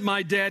doesn't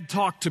my dad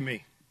talk to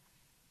me?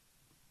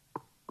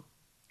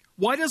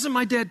 Why doesn't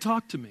my dad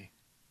talk to me?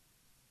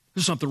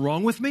 Is something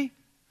wrong with me?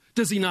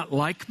 Does he not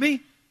like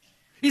me?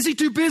 Is he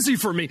too busy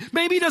for me?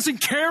 Maybe he doesn't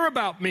care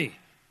about me.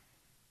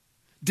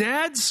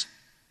 Dads,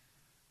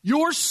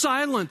 your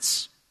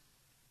silence,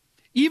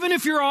 even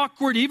if you're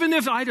awkward, even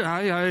if I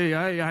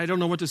don't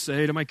know what to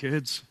say to my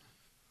kids.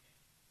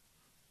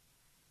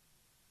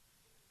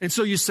 And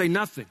so you say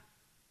nothing.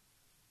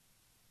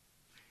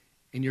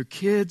 And your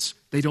kids,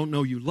 they don't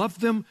know you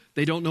love them.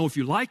 They don't know if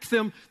you like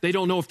them. They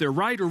don't know if they're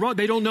right or wrong.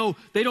 They don't know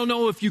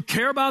if you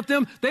care about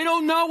them. They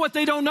don't know what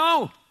they don't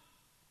know.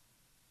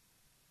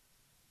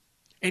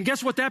 And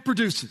guess what that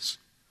produces?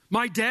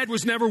 My dad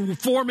was never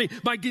for me.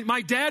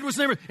 My dad was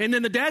never, and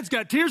then the dad's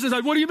got tears and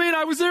says, what do you mean?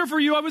 I was there for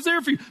you. I was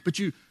there for you. But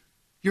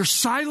you're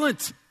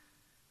silent.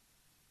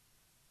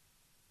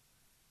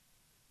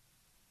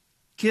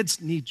 Kids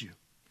need you.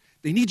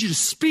 They need you to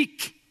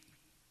speak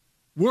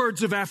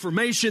words of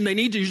affirmation. They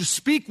need you to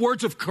speak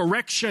words of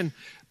correction.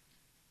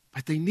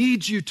 But they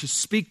need you to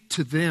speak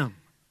to them.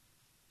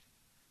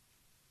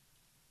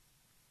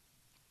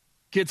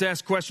 Kids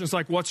ask questions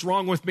like, what's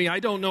wrong with me?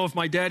 I don't know if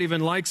my dad even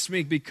likes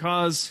me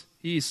because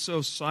he's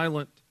so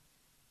silent.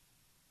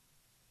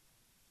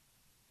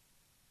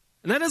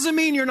 And that doesn't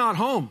mean you're not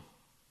home.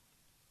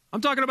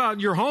 I'm talking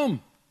about you're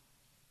home.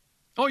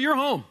 Oh, you're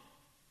home.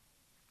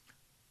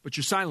 But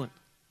you're silent.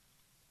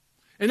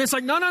 And it's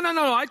like, no,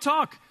 I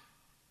talk.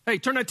 Hey,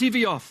 turn that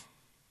TV off.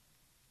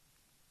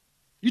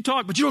 You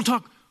talk, but you don't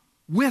talk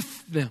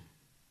with them.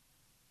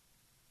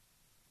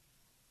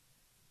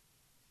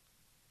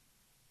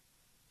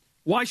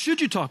 Why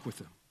should you talk with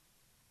them?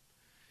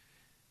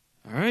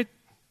 All right.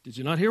 Did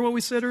you not hear what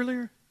we said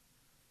earlier?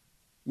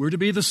 We're to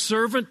be the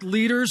servant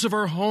leaders of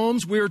our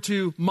homes. We're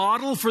to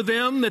model for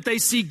them that they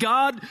see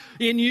God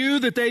in you,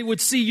 that they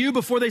would see you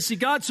before they see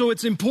God. So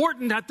it's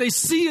important that they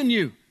see in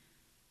you.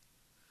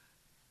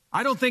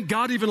 I don't think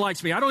God even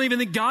likes me. I don't even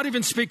think God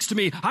even speaks to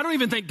me. I don't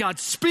even think God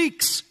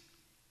speaks.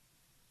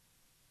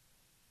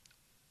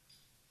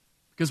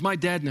 Because my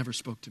dad never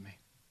spoke to me.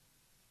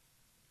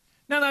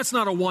 Now, that's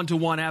not a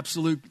one-to-one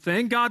absolute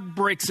thing. God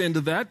breaks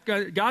into that.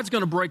 God's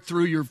going to break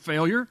through your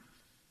failure.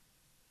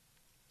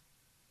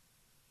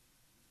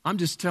 I'm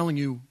just telling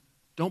you,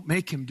 don't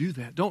make him do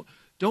that.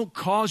 Don't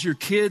cause your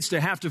kids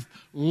to have to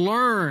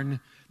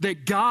learn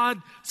that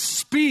God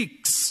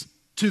speaks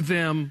to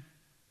them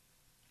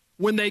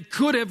when they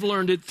could have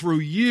learned it through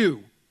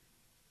you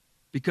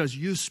because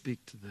you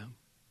speak to them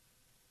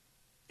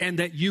and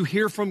that you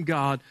hear from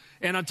God.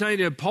 And I'm telling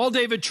you, Paul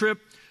David Tripp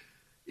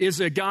is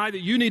a guy that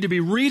you need to be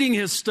reading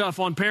his stuff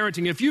on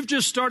parenting. If you've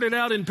just started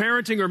out in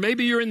parenting or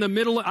maybe you're in the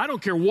middle, I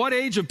don't care what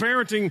age of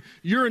parenting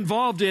you're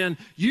involved in,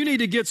 you need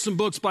to get some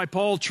books by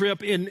Paul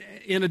Tripp in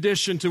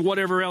addition to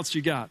whatever else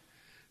you got.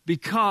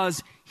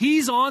 Because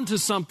he's on to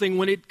something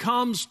when it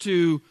comes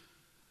to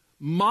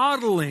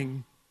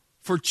modeling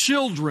for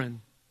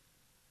children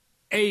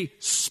a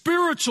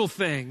spiritual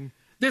thing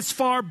that's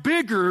far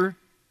bigger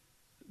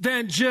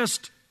than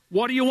just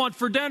what do you want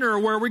for dinner, or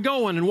where are we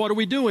going, and what are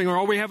we doing, or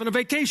are we having a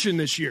vacation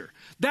this year?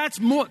 That's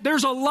more.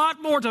 There's a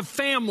lot more to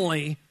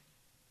family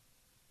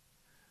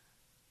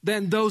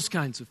than those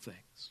kinds of things.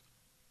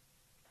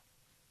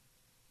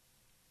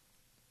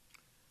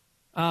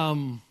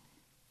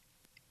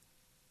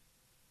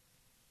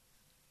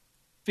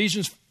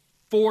 Ephesians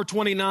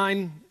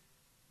 4:29.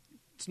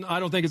 I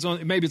don't think it's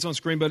on. Maybe it's on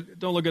screen, but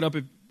don't look it up.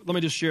 Let me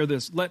just share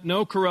this. Let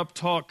no corrupt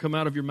talk come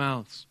out of your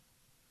mouths,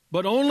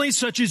 but only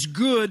such as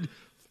good.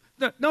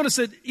 Notice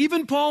that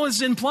even Paul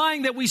is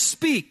implying that we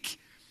speak.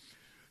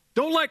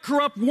 Don't let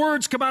corrupt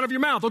words come out of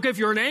your mouth. Okay, if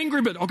you're an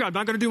angry, but okay, I'm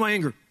not going to do my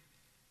anger.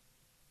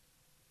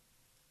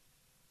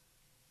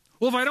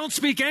 Well, if I don't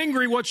speak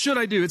angry, what should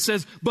I do? It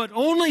says, but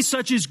only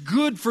such is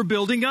good for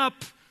building up,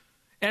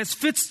 as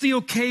fits the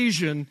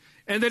occasion,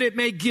 and that it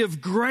may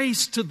give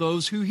grace to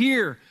those who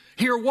hear.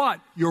 Hear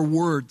what? Your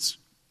words.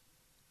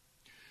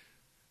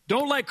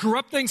 Don't let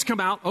corrupt things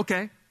come out,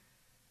 okay.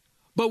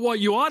 But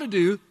what you ought to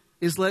do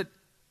is let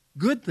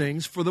good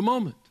things for the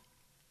moment.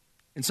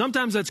 And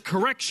sometimes that's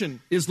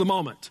correction is the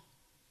moment.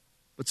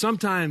 But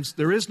sometimes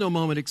there is no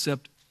moment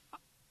except,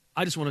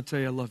 I just want to tell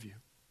you I love you.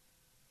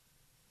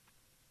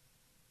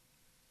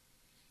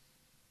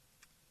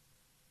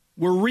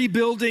 We're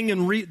rebuilding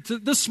and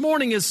this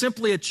morning is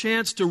simply a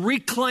chance to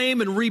reclaim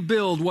and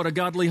rebuild what a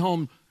godly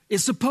home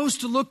is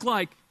supposed to look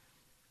like.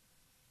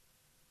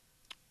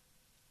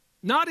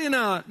 Not in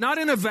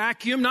a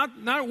vacuum.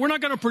 We're not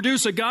going to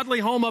produce a godly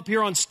home up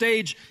here on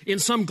stage in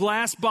some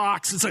glass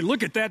box and say,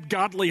 look at that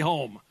godly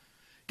home.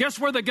 Guess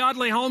where the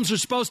godly homes are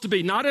supposed to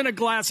be? Not in a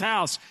glass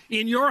house,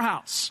 in your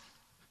house,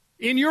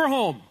 in your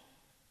home,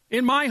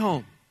 in my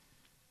home.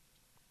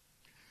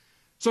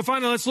 So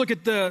finally, let's look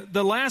at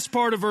the last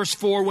part of verse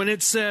 4 when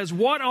it says,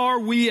 what are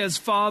we as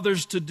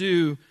fathers to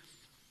do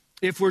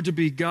if we're to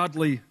be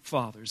godly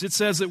fathers? It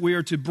says that we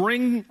are to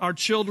bring our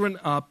children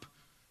up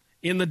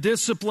in the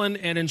discipline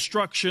and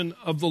instruction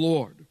of the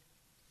Lord.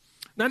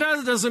 Now,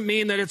 that doesn't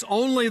mean that it's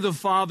only the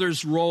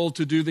father's role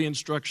to do the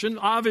instruction.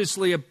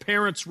 Obviously, a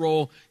parent's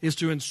role is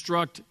to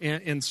instruct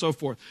and so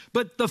forth.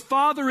 But the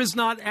father is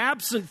not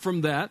absent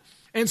from that.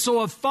 And so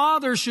a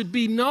father should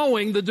be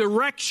knowing the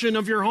direction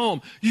of your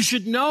home. You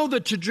should know the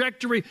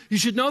trajectory. You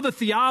should know the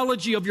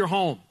theology of your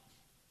home.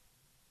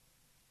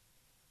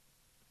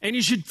 And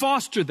you should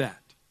foster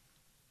that.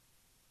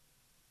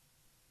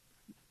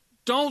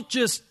 Don't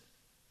just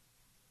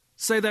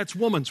say that's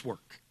woman's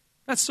work.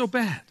 That's so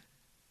bad.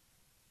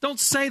 Don't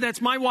say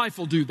that's my wife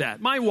will do that.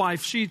 My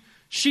wife,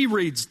 she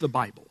reads the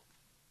Bible.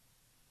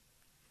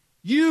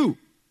 You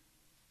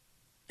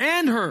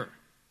and her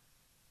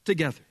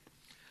together.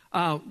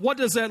 What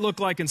does that look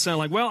like and sound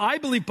like? Well, I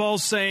believe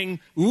Paul's saying,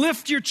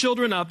 lift your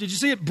children up. Did you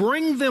see it?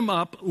 Bring them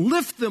up,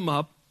 lift them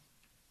up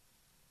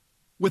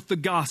with the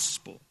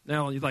gospel.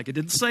 Now, you're like, it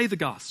didn't say the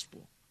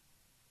gospel.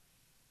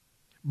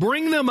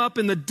 Bring them up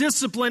in the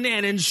discipline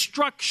and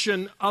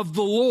instruction of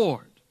the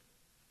Lord.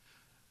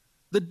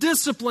 The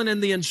discipline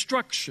and the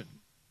instruction.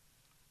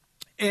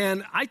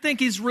 And I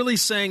think he's really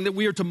saying that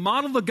we are to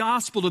model the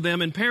gospel to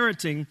them in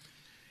parenting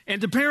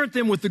and to parent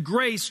them with the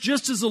grace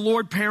just as the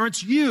Lord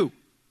parents you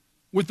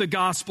with the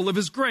gospel of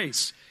his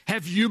grace.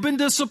 Have you been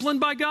disciplined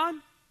by God?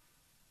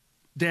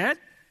 Dad?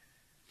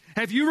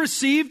 Have you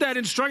received that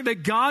instruction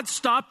that God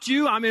stopped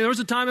you? I mean, there was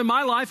a time in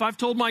my life, I've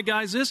told my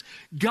guys this,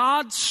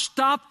 God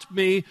stopped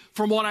me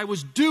from what I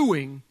was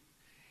doing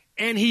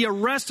and he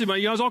arrested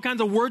me. He has all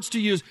kinds of words to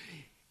use.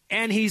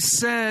 And he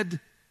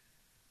said,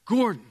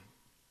 Gordon,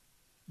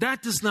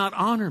 that does not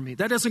honor me.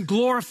 That doesn't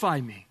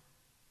glorify me.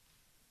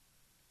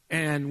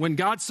 And when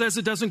God says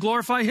it doesn't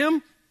glorify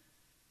him,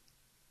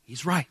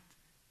 he's right.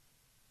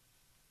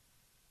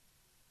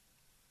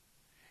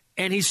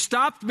 And he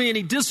stopped me and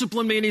he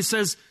disciplined me and he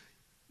says,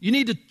 you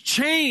need to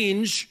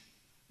change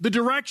the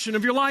direction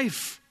of your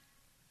life.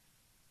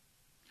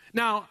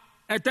 Now,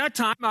 at that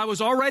time, I was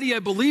already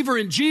a believer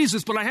in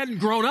Jesus, but I hadn't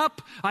grown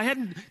up. I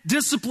hadn't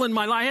disciplined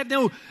my life.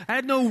 I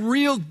had no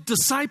real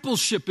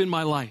discipleship in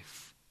my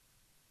life.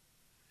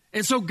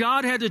 And so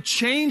God had to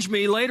change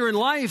me later in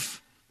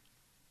life.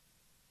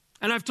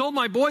 And I've told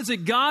my boys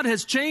that God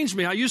has changed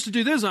me. I used to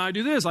do this and I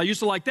do this. I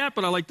used to like that,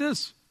 but I like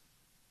this.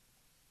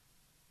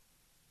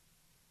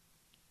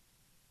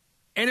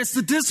 And it's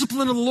the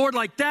discipline of the Lord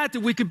like that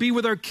we could be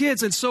with our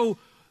kids. And so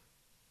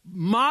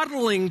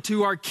modeling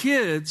to our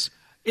kids,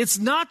 it's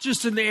not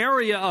just in the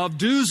area of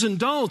do's and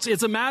don'ts.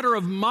 It's a matter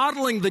of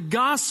modeling the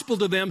gospel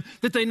to them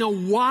that they know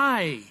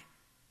why.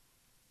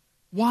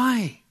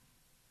 Why?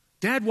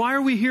 Dad, why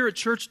are we here at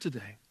church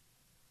today?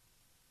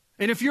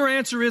 And if your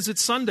answer is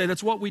it's Sunday,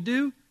 that's what we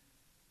do,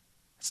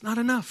 it's not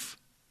enough.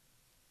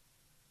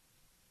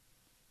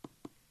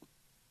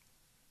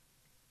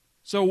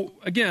 So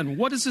again,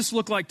 what does this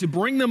look like to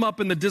bring them up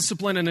in the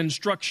discipline and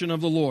instruction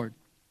of the Lord?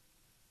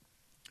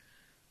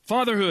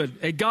 Fatherhood,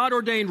 a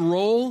God-ordained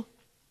role,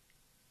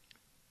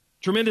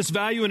 tremendous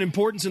value and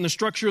importance in the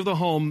structure of the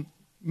home.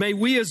 May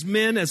we as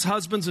men, as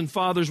husbands and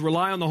fathers,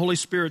 rely on the Holy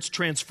Spirit's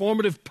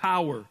transformative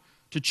power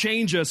to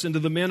change us into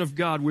the men of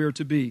God we are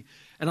to be.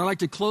 And I'd like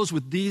to close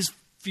with these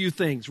few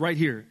things right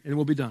here, and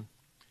we'll be done.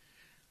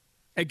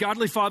 A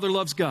godly father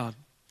loves God.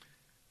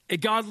 A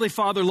godly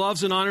father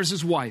loves and honors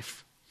his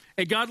wife.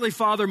 A godly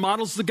father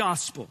models the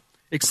gospel,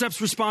 accepts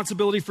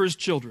responsibility for his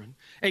children.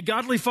 A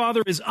godly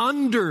father is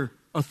under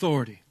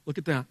authority. Look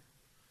at that.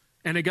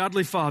 And a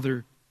godly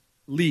father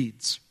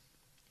leads.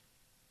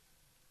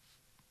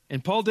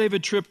 And Paul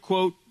David Tripp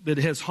quote that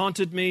has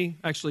haunted me,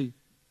 actually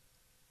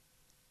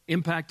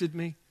impacted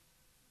me.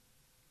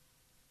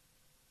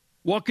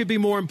 What could be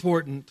more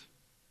important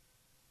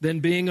than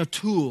being a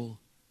tool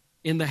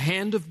in the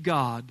hand of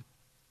God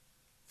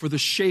for the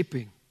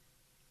shaping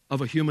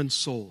of a human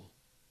soul?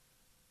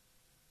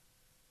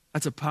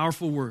 That's a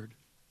powerful word.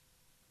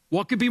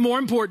 What could be more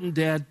important,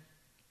 Dad,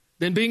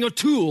 than being a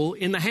tool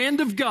in the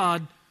hand of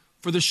God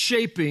for the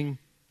shaping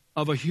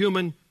of a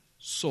human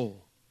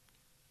soul?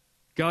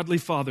 Godly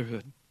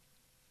fatherhood.